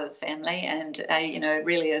I'm part of the family, and it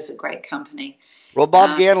really is a great company. Well,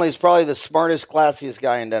 Bob Ganley is probably the smartest, classiest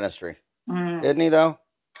guy in dentistry, isn't he? Though.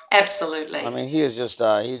 Absolutely. I mean, he's just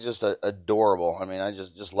adorable. I mean, I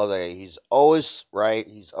just love that guy. He's always right.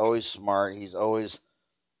 He's always smart. He's always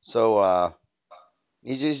so.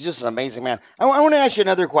 He's just an amazing man. I want to ask you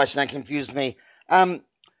another question that confused me. When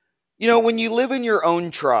you live in your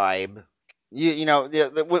own tribe,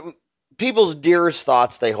 People's dearest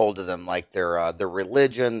thoughts they hold to them, like their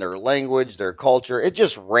religion, their language, their culture. It's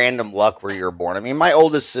just random luck where you're born. I mean, my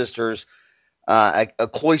oldest sister's a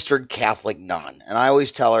cloistered Catholic nun, and I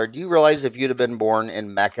always tell her, "Do you realize if you'd have been born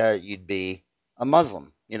in Mecca, you'd be a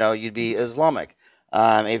Muslim? You'd be Islamic.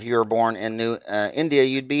 If you were born in India,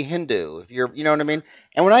 you'd be Hindu. If you know what I mean."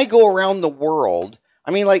 And when I go around the world,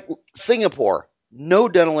 I mean, like Singapore, no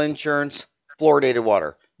dental insurance, fluoridated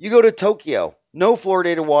water. You go to Tokyo, no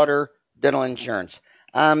fluoridated water, dental insurance.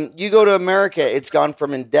 You go to America, it's gone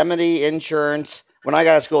from indemnity insurance. When I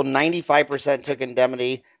got to school, 95% took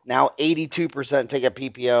indemnity. Now 82% take a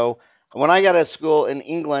PPO. When I got to school in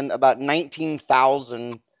England, about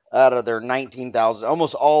 19,000 out of their 19,000,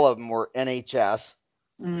 almost all of them were NHS.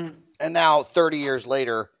 Mm. And now 30 years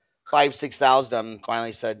later, 6,000 of them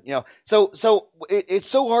finally said, it's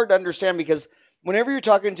so hard to understand because whenever you're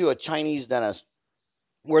talking to a Chinese dentist,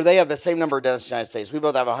 where they have the same number of dentists in the United States, we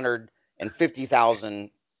both have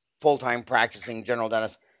 150,000 full-time practicing general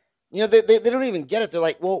dentists. They don't even get it. They're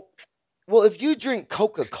like, well, if you drink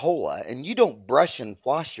Coca-Cola and you don't brush and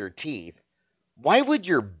floss your teeth, why would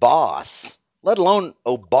your boss, let alone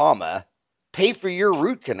Obama, pay for your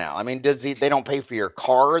root canal? I mean, they don't pay for your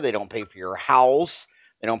car, they don't pay for your house,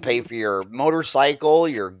 they don't pay for your motorcycle,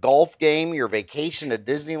 your golf game, your vacation to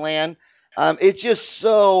Disneyland. It's just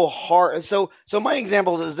so hard. So my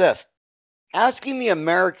example is this: asking the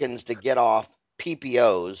Americans to get off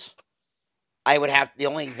PPOs. The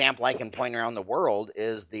only example I can point around the world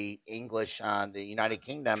is the United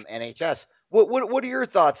Kingdom NHS. What are your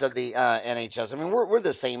thoughts of the NHS? I mean, we're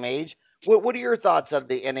the same age. What are your thoughts of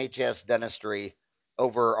the NHS dentistry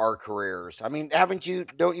over our careers? I mean,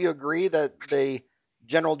 don't you agree that the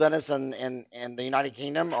general dentists in the United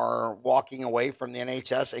Kingdom are walking away from the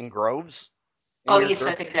NHS in groves? Oh, yes,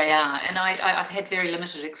 I think they are. And I've had very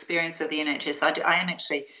limited experience of the NHS. I am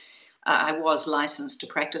actually, I was licensed to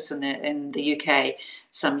practice in the UK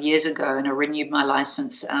some years ago, and I renewed my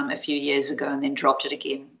license a few years ago and then dropped it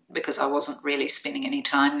again because I wasn't really spending any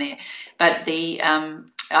time there. But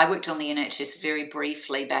I worked on the NHS very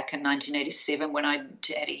briefly back in 1987 when I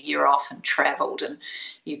had a year off and travelled, and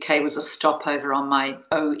UK was a stopover on my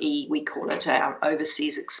OE, we call it, our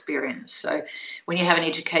overseas experience. So when you have an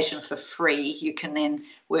education for free, you can then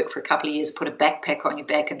work for a couple of years, put a backpack on your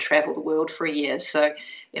back and travel the world for a year. So,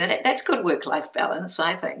 that's good work-life balance,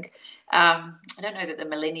 I think. I don't know that the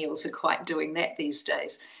millennials are quite doing that these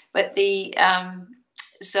days. But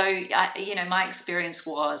my experience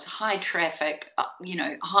was high traffic,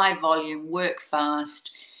 high volume, work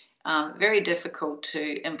fast, very difficult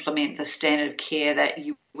to implement the standard of care that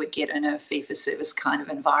you would get in a fee-for-service kind of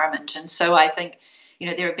environment. And so I think,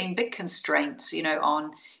 there have been big constraints,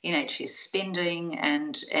 on NHS spending,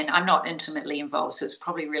 and I'm not intimately involved, so it's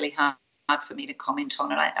probably really hard for me to comment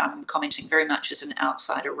on it. I'm commenting very much as an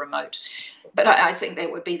outsider remote. But I think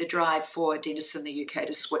that would be the drive for dentists in the UK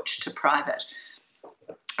to switch to private.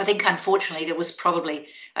 I think, unfortunately, there was probably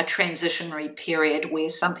a transitionary period where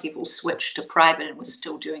some people switched to private and were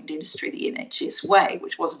still doing dentistry the NHS way,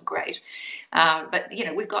 which wasn't great. But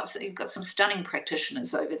we've got some stunning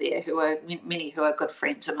practitioners over there many who are good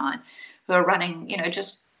friends of mine, who are running,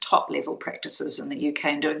 just top-level practices in the UK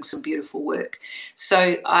and doing some beautiful work.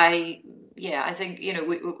 So I think,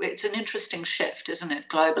 it's an interesting shift, isn't it,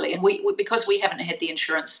 globally? And because we haven't had the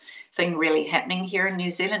insurance thing really happening here in New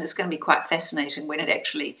Zealand, it's going to be quite fascinating when it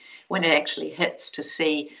actually hits to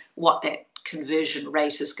see what that conversion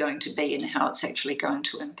rate is going to be and how it's actually going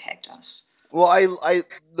to impact us. Well,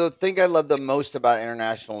 the thing I love the most about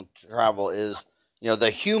international travel is, the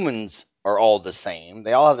humans are all the same.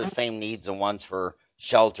 They all have the same needs and wants for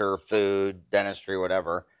shelter, food, dentistry,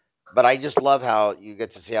 whatever. But I just love how you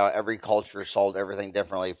get to see how every culture sold everything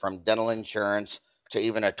differently, from dental insurance to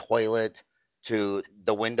even a toilet to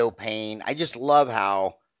the window pane. I just love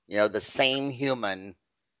how, the same human,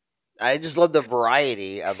 I just love the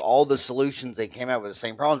variety of all the solutions they came out with the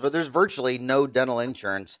same problems. But there's virtually no dental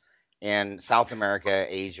insurance in South America,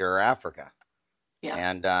 Asia, or Africa. Yeah.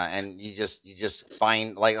 And you just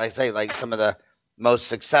find, like I say, like some of the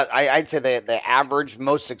most I'd say the average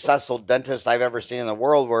most successful dentists I've ever seen in the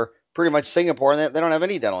world were pretty much Singapore, and they don't have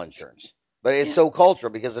any dental insurance. But it's so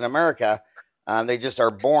cultural, because in America, they just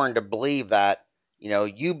are born to believe that,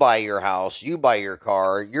 you buy your house, you buy your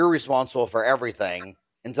car, you're responsible for everything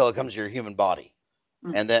until it comes to your human body.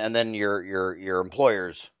 And then your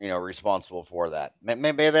employer's, responsible for that.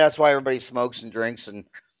 Maybe that's why everybody smokes and drinks and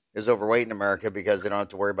is overweight in America, because they don't have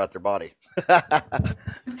to worry about their body.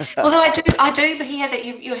 Although I do hear that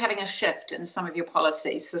you're having a shift in some of your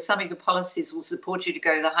policies. So some of your policies will support you to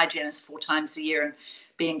go to the hygienist 4 times a year and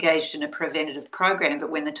be engaged in a preventative program, but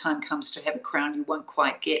when the time comes to have a crown, you won't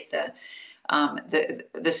quite get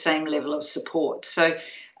the same level of support. So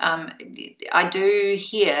I do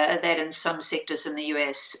hear that in some sectors in the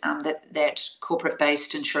US, that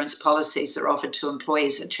corporate-based insurance policies that are offered to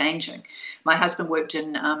employees are changing. My husband worked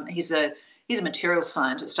in he's a materials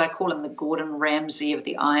scientist. I call him the Gordon Ramsay of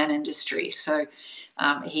the iron industry. So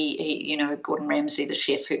he Gordon Ramsay, the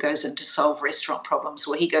chef who goes in to solve restaurant problems,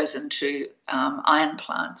 well, he goes into iron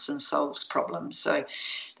plants and solves problems. So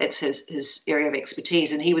that's his area of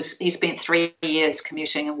expertise. And he spent 3 years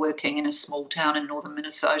commuting and working in a small town in northern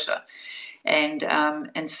Minnesota.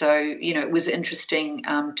 And so, it was interesting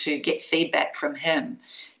to get feedback from him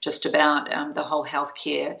just about the whole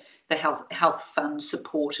healthcare, the health fund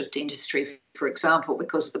support of dentistry, for example,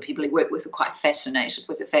 because the people he worked with were quite fascinated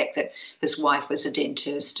with the fact that his wife was a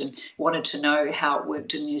dentist and wanted to know how it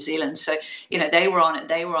worked in New Zealand. So, they were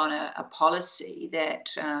on a policy that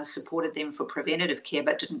supported them for preventative care,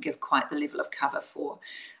 but didn't give quite the level of cover for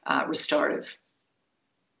restorative.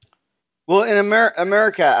 Well, in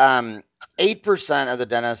America, 8% of the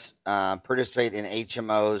dentists participate in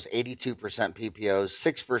HMOs, 82% PPOs,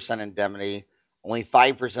 6% indemnity. Only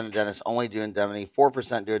 5% of dentists only do indemnity,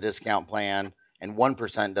 4% do a discount plan, and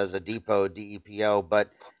 1% does a depot, DEPO. But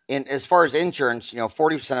as far as insurance,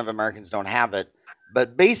 40% of Americans don't have it.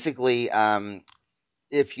 But basically,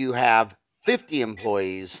 if you have 50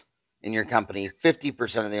 employees in your company,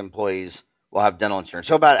 50% of the employees will have dental insurance.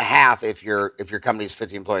 So about half if your company is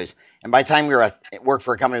 50 employees. And by the time you work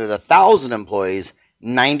for a company with 1,000 employees,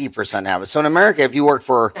 90% have it. So in America, if you work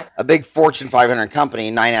for a big Fortune 500 company,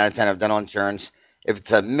 9 out of 10 have dental insurance. If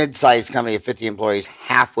it's a mid-sized company of 50 employees,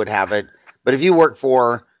 half would have it. But if you work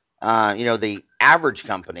for, the average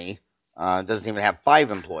company, doesn't even have 5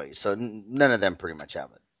 employees. So none of them pretty much have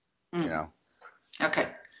it, Okay.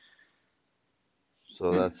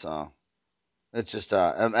 So that's, it's just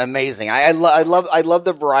amazing. I love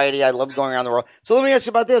the variety. I love going around the world. So let me ask you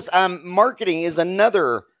about this. Marketing is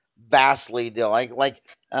another vastly deal. Like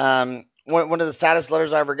one of the saddest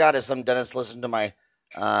letters I ever got is some dentist listened to my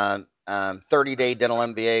 30-day dental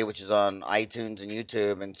MBA, which is on iTunes and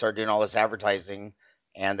YouTube, and started doing all this advertising,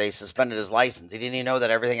 and they suspended his license. He didn't even know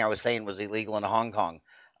that everything I was saying was illegal in Hong Kong,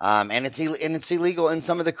 and it's illegal in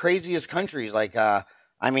some of the craziest countries. Like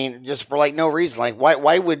just for no reason. Like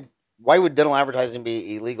why would dental advertising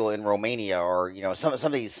be illegal in Romania or some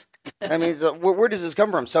of these? I mean, where does this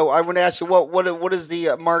come from? So I want to ask you, what is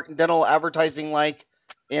the dental advertising like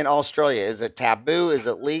in Australia? Is it taboo? Is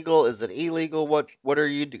it legal? Is it illegal? What are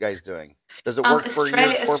you guys doing? Does it work for your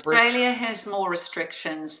corporate? Australia has more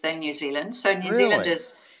restrictions than New Zealand. So New Zealand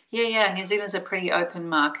is, New Zealand's a pretty open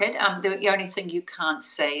market. The only thing you can't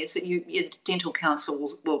say is that your dental council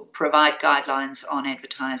will provide guidelines on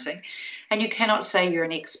advertising, and you cannot say you're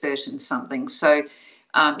an expert in something. So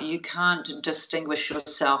you can't distinguish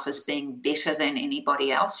yourself as being better than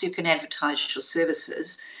anybody else. You can advertise your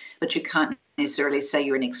services, but you can't necessarily say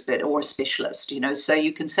you're an expert or a specialist, So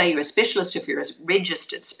you can say you're a specialist if you're a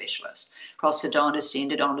registered specialist, prosthodontist,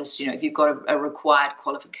 endodontist, if you've got a required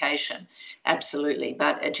qualification, absolutely.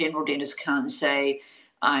 But a general dentist can't say,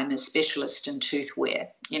 I'm a specialist in tooth wear.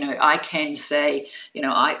 I can say,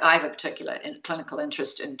 I have a particular clinical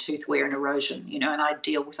interest in tooth wear and erosion, and I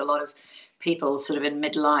deal with a lot of people sort of in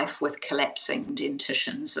midlife with collapsing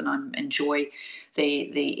dentitions, and I enjoy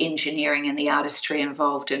the engineering and the artistry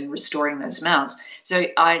involved in restoring those mouths. So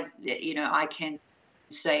I can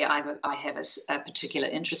say I have a particular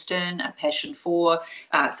interest in, a passion for,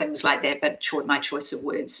 things like that, but my choice of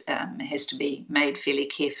words has to be made fairly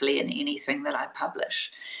carefully in anything that I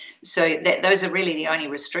publish. So those are really the only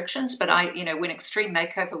restrictions. But when Extreme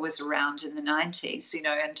Makeover was around in the 90s,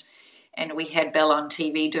 and we had Belle on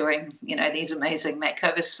TV doing, these amazing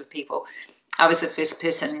makeovers for people, I was the first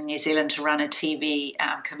person in New Zealand to run a TV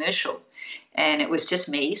commercial. And it was just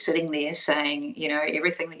me sitting there saying,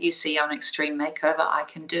 everything that you see on Extreme Makeover, I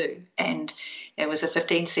can do. And it was a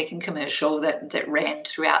 15-second commercial that ran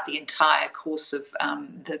throughout the entire course of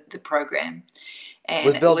the program. And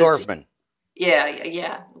with Bill Dorfman.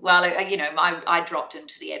 Yeah. Well, I dropped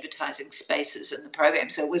into the advertising spaces in the program.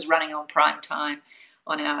 So it was running on prime time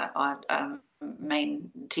on our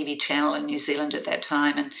main TV channel in New Zealand at that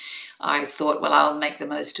time. And I thought, well, I'll make the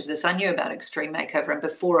most of this. I knew about Extreme Makeover, and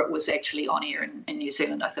before it was actually on air in New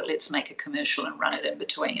Zealand, I thought, let's make a commercial and run it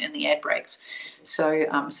in the ad breaks. So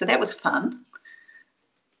that was fun.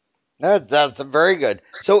 That's very good.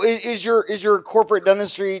 So is your corporate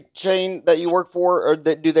dentistry chain that you work for, or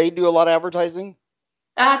do they do a lot of advertising?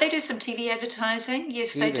 They do some TV advertising.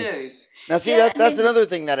 Yes, TV. They do. Now, see, that's another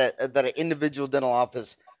thing that an individual dental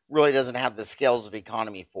office really doesn't have the scales of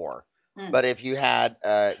economy for. But if you had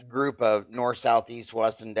a group of north, south, east,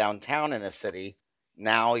 west, and downtown in a city,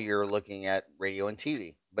 now you're looking at radio and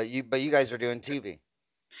TV. But you guys are doing TV.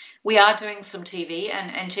 We are doing some TV,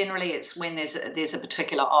 and generally it's when there's a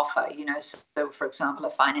particular offer, So, for example, a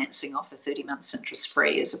financing offer, 30 months interest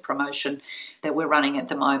free, is a promotion that we're running at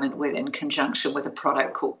the moment in conjunction with a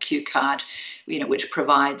product called Q Card, which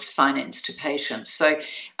provides finance to patients. So,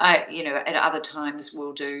 at other times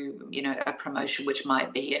we'll do, a promotion which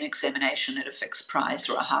might be an examination at a fixed price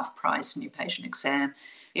or a half price new patient exam,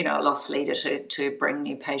 a loss leader to bring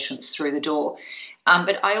new patients through the door.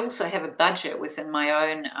 But I also have a budget within my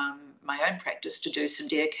own practice to do some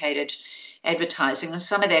dedicated advertising, and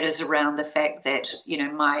some of that is around the fact that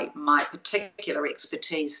my particular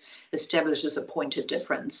expertise establishes a point of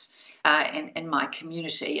difference in my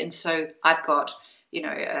community, and so I've got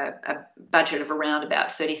a budget of around about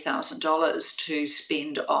 $30,000 to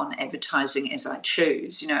spend on advertising as I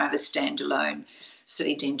choose. I have a standalone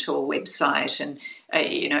City Dental website and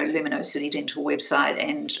Lumino City Dental website,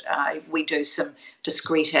 and we do some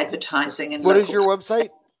discrete advertising. And what is your website?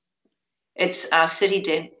 It's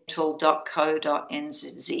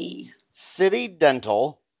citydental.co.nz.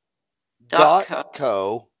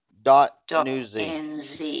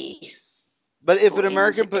 citydental.co.nz. But if an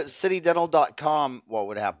American put citydental.com, what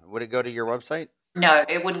would happen? Would it go to your website? No,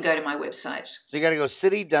 it wouldn't go to my website. So you got to go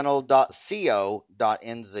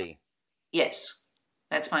citydental.co.nz. Yes.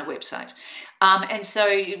 That's my website. And so,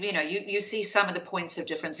 you see some of the points of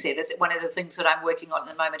difference there. That one of the things that I'm working on at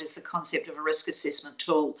the moment is the concept of a risk assessment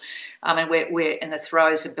tool. And we're in the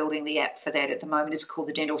throes of building the app for that at the moment. It's called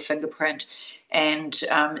the Dental Fingerprint. And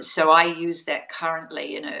so I use that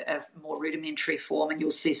currey in a more rudimentary form, and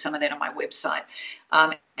you'll see some of that on my website.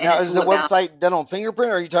 Now, is the website Dental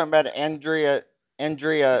Fingerprint, or are you talking about Andrea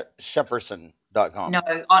Shepperson? No,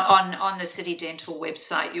 on the City Dental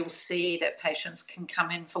website, you'll see that patients can come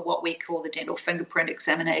in for what we call the dental fingerprint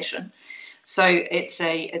examination. So it's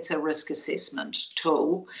a risk assessment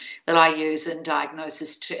tool that I use in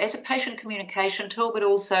diagnosis as a patient communication tool, but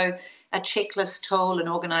also a checklist tool and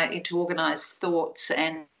to organize thoughts.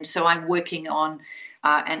 And so I'm working on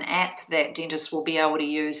an app that dentists will be able to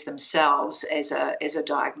use themselves as a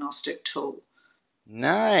diagnostic tool.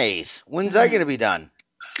 Nice. When's that going to be done?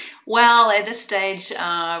 Well, at this stage,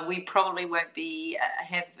 we probably won't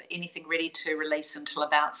have anything ready to release until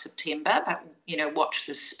about September, but, watch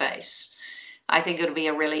this space. I think it'll be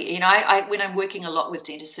a really, when I'm working a lot with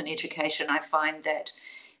dentists in education, I find that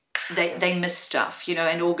they miss stuff,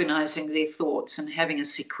 and organizing their thoughts and having a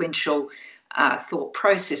sequential thought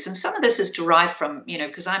process. And some of this is derived from,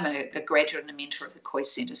 because I'm a graduate and a mentor of the Koi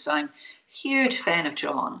Centre, so I'm a huge fan of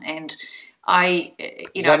John, and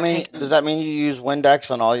does that mean you use Windex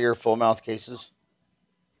on all your full mouth cases?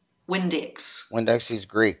 Windex, he's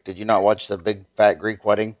Greek. Did you not watch the Big Fat Greek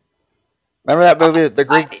Wedding? Remember that movie,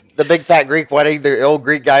 the Big Fat Greek Wedding? The old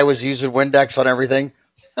Greek guy was using Windex on everything.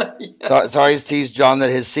 Yeah. So I always tease John that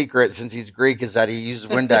his secret, since he's Greek, is that he uses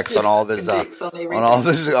Windex on all of his on all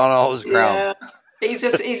his crowns. Yeah.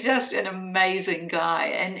 He's just an amazing guy,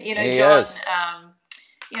 and John.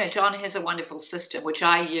 John has a wonderful system, which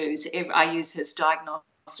I use. I use his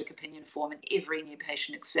diagnostic opinion form in every new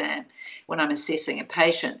patient exam when I'm assessing a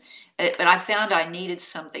patient. But I found I needed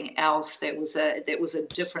something else that was a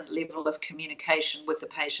different level of communication with the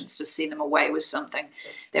patients to send them away with something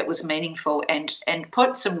that was meaningful and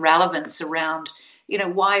put some relevance around,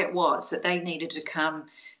 why it was that they needed to come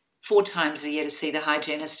 4 times a year to see the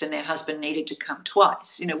hygienist and their husband needed to come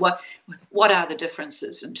twice. What are the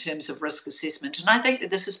differences in terms of risk assessment? And I think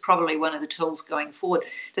that this is probably one of the tools going forward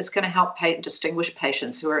that's going to help distinguish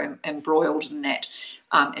patients who are embroiled in that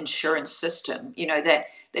insurance system, that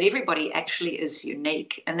everybody actually is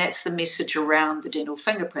unique. And that's the message around the dental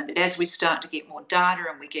fingerprint, that as we start to get more data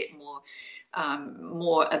and we get more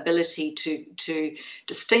ability to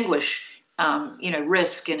distinguish,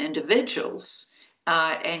 risk in individuals,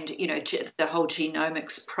 and the whole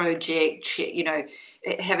genomics project,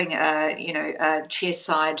 having a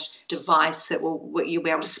chairside device that you'll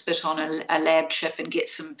be able to spit on a lab chip and get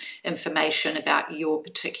some information about your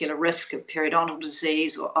particular risk of periodontal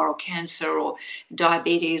disease or oral cancer or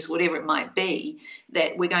diabetes, whatever it might be,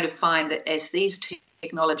 that we're going to find that as these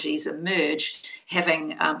technologies emerge,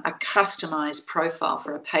 having a customized profile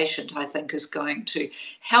for a patient, I think, is going to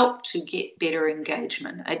help to get better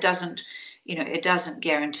engagement. It doesn't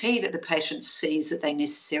guarantee that the patient sees that they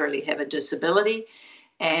necessarily have a disability,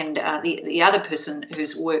 And the other person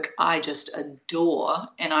whose work I just adore,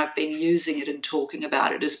 and I've been using it and talking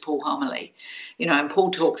about it, is Paul Homily. And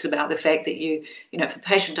Paul talks about the fact that if a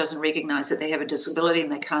patient doesn't recognize that they have a disability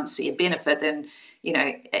and they can't see a benefit, then,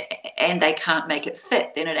 and they can't make it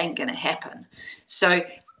fit, then it ain't going to happen. So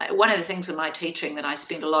one of the things in my teaching that I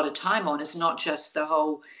spend a lot of time on is not just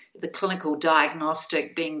the clinical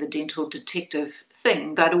diagnostic being the dental detective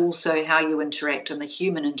thing, but also how you interact and the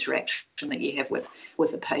human interaction that you have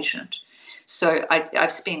with a patient. So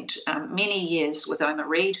I've spent many years with Omar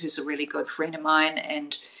Reed, who's a really good friend of mine,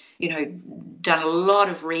 and done a lot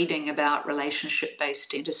of reading about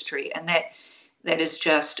relationship-based dentistry, and that is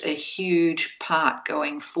just a huge part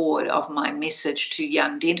going forward of my message to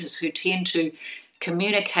young dentists who tend to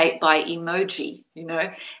communicate by emoji,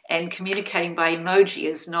 and communicating by emoji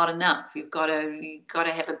is not enough. You've got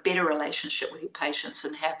to have a better relationship with your patients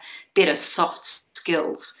and have better soft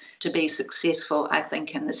skills to be successful, I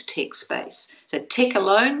think, in this tech space. So tech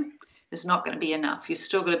alone is not going to be enough. You've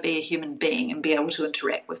still got to be a human being and be able to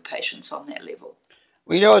interact with patients on that level.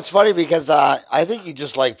 Well, it's funny because I think you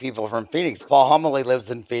just like people from Phoenix. Paul Homily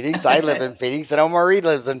lives in Phoenix. I live in Phoenix, and Omar Reed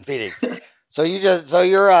lives in Phoenix. So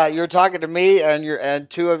you're talking to me, and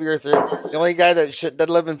two of your the only guy that doesn't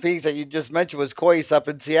live in Phoenix that you just mentioned was Kois up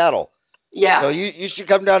in Seattle. Yeah. So you should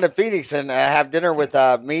come down to Phoenix and have dinner with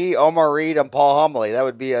me, Omar Reed, and Paul Homily. That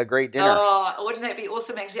would be a great dinner. Oh, wouldn't that be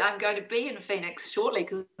awesome? Actually, I'm going to be in Phoenix shortly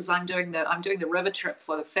because I'm doing the river trip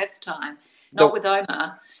for the 5th time. Not with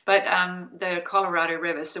Omar, but the Colorado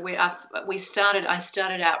River. So I started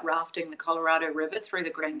out rafting the Colorado River through the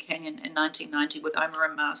Grand Canyon in 1990 with Omar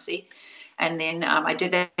and Marcy. And then I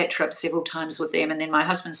did that trip several times with them. And then my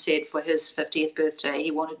husband said for his 50th birthday,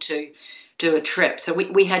 he wanted to do a trip. So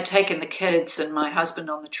we had taken the kids and my husband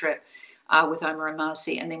on the trip with Omar and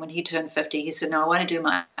Marcy. And then when he turned 50, he said, no, I want to do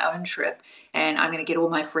my own trip. And I'm going to get all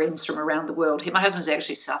my friends from around the world. My husband's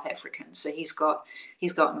actually South African. So he's got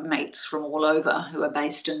mates from all over who are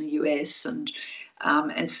based in the US.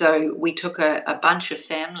 And so we took a bunch of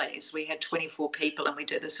families. We had 24 people, and we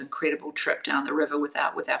did this incredible trip down the river with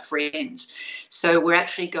our friends. So we're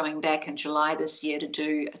actually going back in July this year to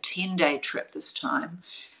do a 10-day trip this time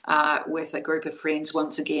with a group of friends,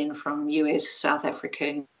 once again from US, South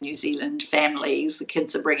Africa, New Zealand families. The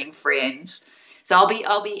kids are bringing friends. So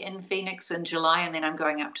I'll be in Phoenix in July, and then I'm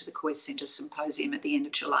going up to the Quest Center Symposium at the end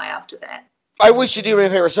of July after that. I wish you do me a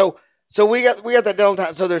favor. So we got that dental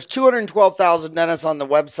time. So there's 212,000 dentists on the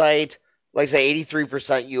website. Like I say,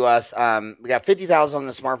 83% US. We got 50,000 on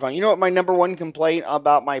the smartphone. You know what my number one complaint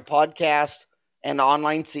about my podcast and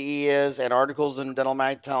online CE is, and articles in Dental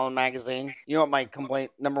Magazine? You know what my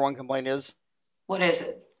number one complaint is? What is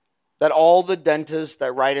it? That all the dentists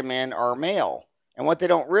that write them in are male. And what they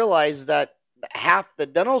don't realize is that half the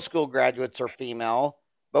dental school graduates are female.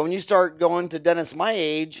 But when you start going to dentists my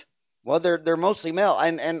age, well, they're mostly male,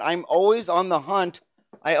 and I'm always on the hunt.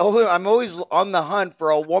 I'm always on the hunt for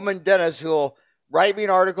a woman dentist who'll write me an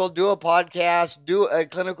article, do a podcast, do a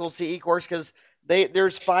clinical CE course, because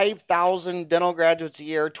there's 5,000 dental graduates a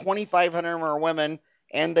year, 2,500 of them are women,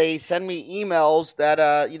 and they send me emails that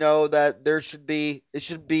that it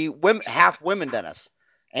should be women, half women dentists,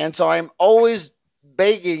 and so I'm always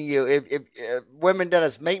begging you, if women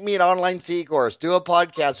dentists, make me an online CE course, do a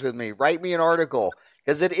podcast with me, write me an article.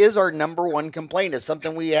 Because it is our number one complaint. It's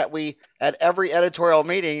something we at every editorial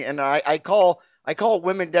meeting, and I call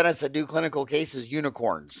women dentists that do clinical cases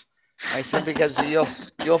unicorns. I said because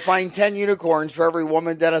you'll find 10 unicorns for every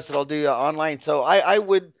woman dentist that'll do online. So I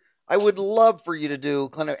would love for you to do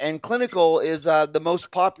clinical, and clinical is the most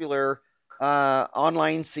popular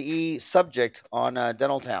online CE subject on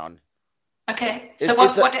Dental Town. Okay, so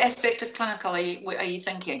what aspect of clinical are you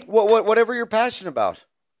thinking? Whatever you're passionate about.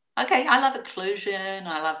 Okay, I love occlusion.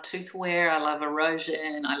 I love tooth wear. I love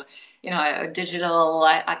erosion. Digital.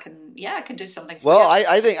 I can do something. Well,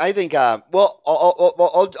 I think.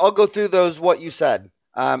 I'll go through those. What you said.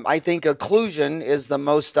 I think occlusion is the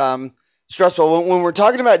most stressful when we're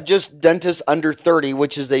talking about just dentists under 30,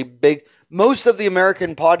 which is most of the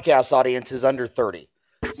American podcast audience is under 30.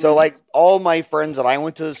 So, like all my friends that I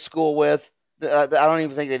went to school with, I don't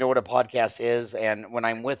even think they know what a podcast is, and when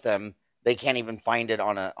I'm with them, they can't even find it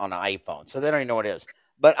on an iPhone. So they don't even know what it is.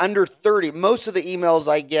 But under 30, most of the emails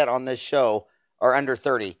I get on this show are under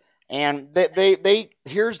 30. And they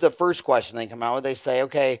here's the first question they come out with. They say,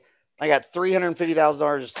 okay, I got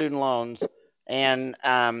 $350,000 of student loans, and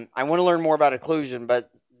I want to learn more about occlusion,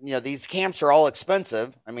 but these camps are all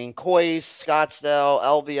expensive. I mean, Cois, Scottsdale,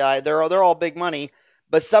 LVI, they're all big money,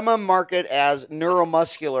 but some of them market as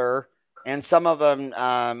neuromuscular, and some of them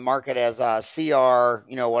market as CR,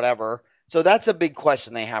 whatever. So that's a big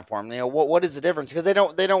question they have for them. What is the difference? Because they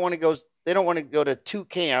don't want to go to two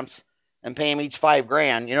camps and pay them each 5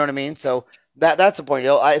 grand. You know what I mean? So that's the point.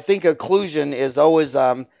 I think occlusion is always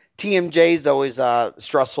TMJ is always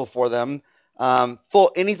stressful for them.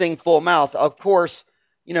 Full mouth, of course.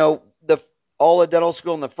 The all of dental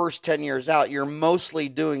school in the first 10 years out, you're mostly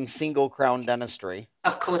doing single crown dentistry.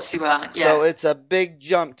 Of course you are. Yeah. So it's a big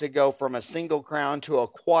jump to go from a single crown to a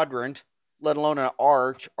quadrant, let alone an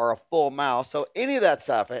arch or a full mouth. So any of that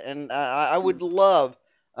stuff, and I would love.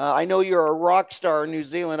 I know you're a rock star in New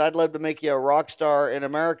Zealand. I'd love to make you a rock star in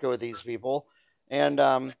America with these people. And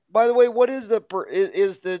by the way, what is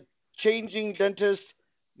is the changing dentist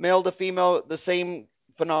male to female the same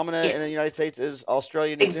phenomena in the Yes. United States as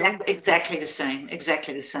Australia, New Zealand? Exactly the same.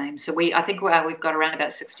 Exactly the same. So I think we've got around about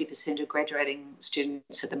 60% of graduating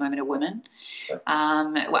students at the moment are women.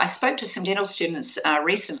 Well, I spoke to some dental students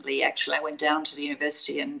recently. Actually, I went down to the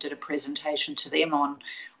university and did a presentation to them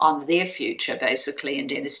on their future, basically in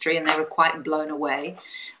dentistry, and they were quite blown away.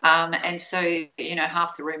 And so,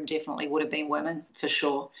 half the room definitely would have been women for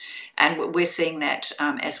sure. And we're seeing that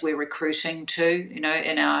as we're recruiting too. In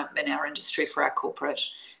our industry for our corporate,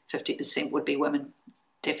 50% would be women,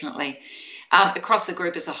 definitely. Across the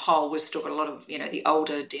group as a whole, we've still got a lot of the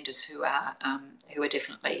older dentists who are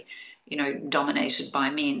definitely dominated by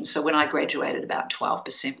men. So when I graduated, about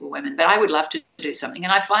 12% were women. But I would love to do something,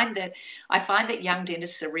 and I find that young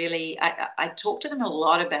dentists are really. I talk to them a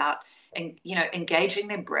lot about engaging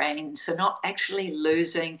their brain, so not actually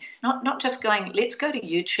losing, not just going, let's go to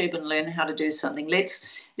YouTube and learn how to do something.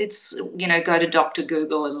 Let's go to Dr.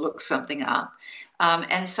 Google and look something up.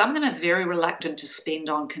 And some of them are very reluctant to spend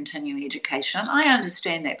on continuing education. And I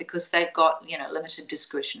understand that because they've got, limited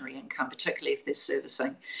discretionary income, particularly if they're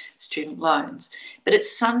servicing student loans. But at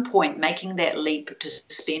some point, making that leap to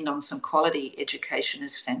spend on some quality education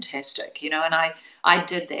is fantastic, and I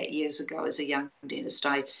did that years ago as a young dentist.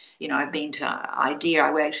 I've been to IDEA.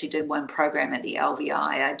 I actually did one program at the LVI.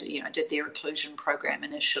 I did their occlusion program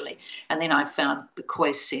initially. And then I found the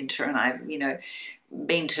Coy Centre, and I've,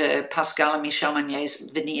 been to Pascal and Michel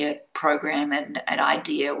Monier's veneer program at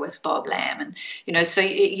IDEA with Bob Lamb. And, so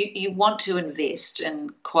you want to invest in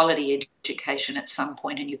quality education at some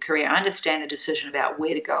point in your career. I understand the decision about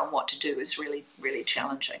where to go and what to do is really, really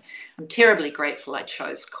challenging. I'm terribly grateful I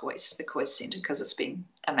chose the Coy Centre, because it's been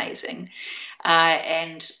amazing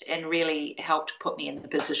and really helped put me in the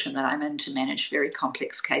position that I'm in to manage very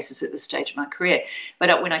complex cases at this stage of my career.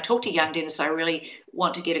 But when I talk to young dentists, I really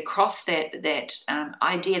want to get across that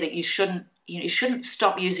idea that you shouldn't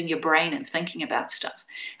stop using your brain and thinking about stuff.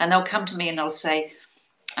 And they'll come to me and they'll say,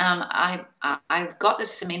 I've got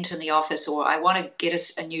this cement in the office, or I want to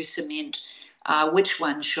get a new cement. Which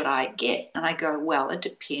one should I get? And I go, well, it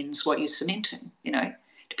depends what you're cementing,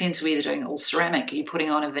 Depends whether you're doing all ceramic. Are you putting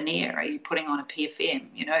on a veneer? Are you putting on a PFM?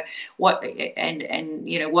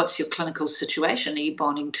 What's your clinical situation? Are you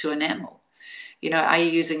bonding to enamel? Are you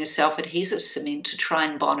using a self-adhesive cement to try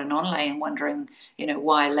and bond an onlay and wondering,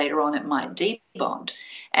 why later on it might debond?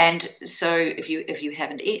 And so if you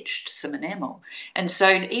haven't etched some enamel. And so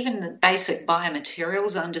even the basic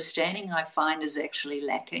biomaterials understanding, I find, is actually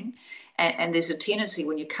lacking. And there's a tendency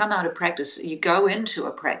when you come out of practice, you go into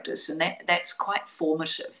a practice, and that's quite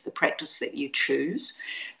formative, the practice that you choose.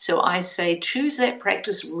 So I say choose that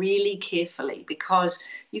practice really carefully, because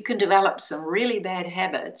you can develop some really bad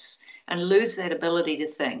habits and lose that ability to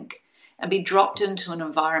think and be dropped into an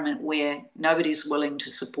environment where nobody's willing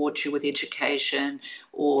to support you with education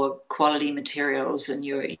or quality materials, and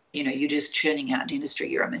you're just churning out dentistry.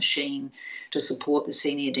 You're a machine to support the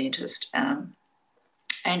senior dentist.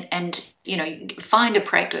 And find a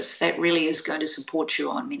practice that really is going to support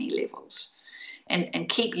you on many levels, and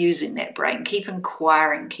keep using that brain, keep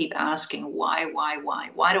inquiring, keep asking why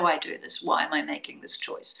do I do this? Why am I making this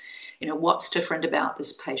choice? What's different about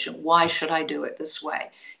this patient? Why should I do it this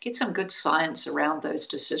way? Get some good science around those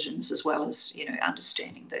decisions, as well as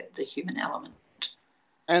understanding the human element.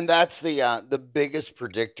 And that's the biggest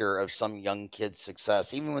predictor of some young kids'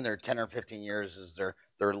 success, even when they're 10 or 15 years, is their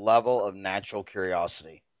level of natural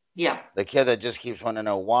curiosity. Yeah. The kid that just keeps wanting to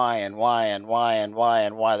know why and why and why and why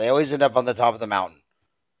and why. They always end up on the top of the mountain.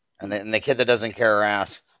 And the kid that doesn't care or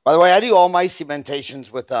ask. By the way, I do all my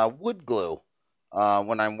cementations with wood glue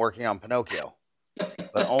when I'm working on Pinocchio.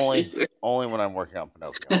 But only when I'm working on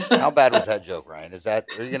Pinocchio. How bad was that joke, Ryan? Are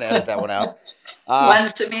you going to edit that one out? One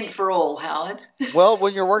cement for all, Howard. Well,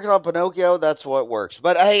 when you're working on Pinocchio, that's what works.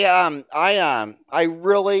 But hey, I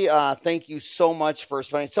really thank you so much for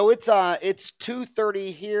spending. So it's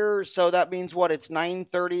 2:30 here, so that means what? It's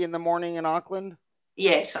 9:30 in the morning in Auckland.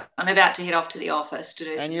 Yes, I'm about to head off to the office to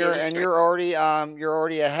do And some you're dentistry. you're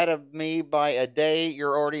already ahead of me by a day.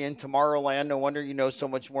 You're already in Tomorrowland. No wonder you know so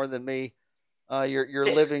much more than me. You're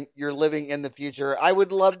living in the future. I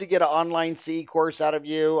would love to get an online CE course out of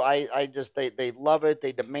you. I just they love it.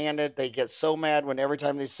 They demand it. They get so mad when every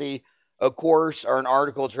time they see a course or an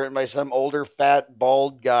article it's written by some older fat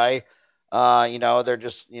bald guy. They're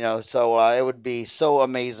just so it would be so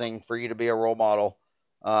amazing for you to be a role model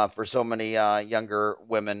for so many younger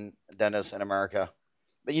women dentists in America.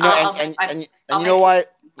 But I'll you know make you why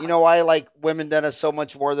some I like women dentists so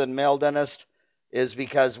much more than male dentists is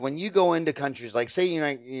because when you go into countries like say you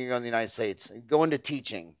go in the United States, go into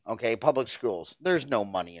teaching, okay, public schools. There's no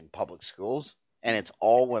money in public schools, and it's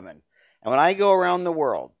all women. And when I go around the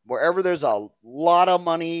world, wherever there's a lot of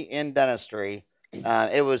money in dentistry,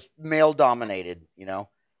 it was male dominated,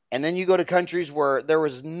 And then you go to countries where there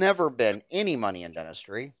was never been any money in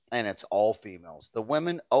dentistry, and it's all females. The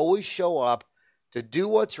women always show up to do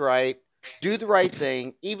what's right, do the right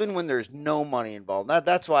thing, even when there's no money involved.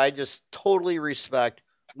 That's why I just totally respect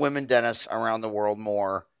women dentists around the world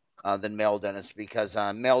more than male dentists because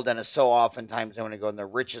male dentists so oftentimes they want to go in the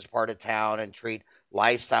richest part of town and treat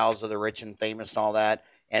lifestyles of the rich and famous and all that.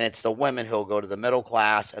 And it's the women who'll go to the middle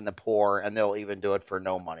class and the poor, and they'll even do it for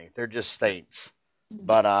no money. They're just saints.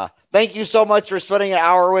 But thank you so much for spending an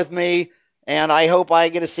hour with me. And I hope I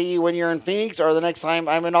get to see you when you're in Phoenix or the next time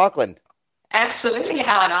I'm in Auckland. Absolutely,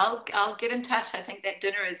 Howard. I'll get in touch. I think that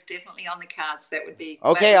dinner is definitely on the cards. That would be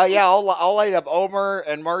Okay, wonderful. yeah, I'll light up Omer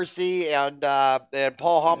and Marcy and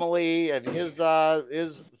Paul Homily and his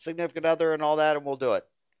significant other and all that, and we'll do it.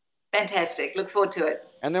 Fantastic. Look forward to it.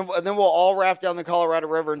 And then we'll all raft down the Colorado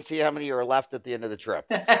River and see how many are left at the end of the trip.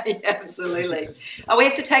 Absolutely. Oh, we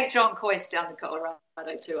have to take John Coyce down the Colorado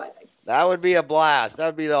too, I think. That would be a blast. That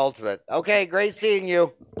would be the ultimate. Okay, great seeing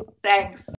you. Thanks.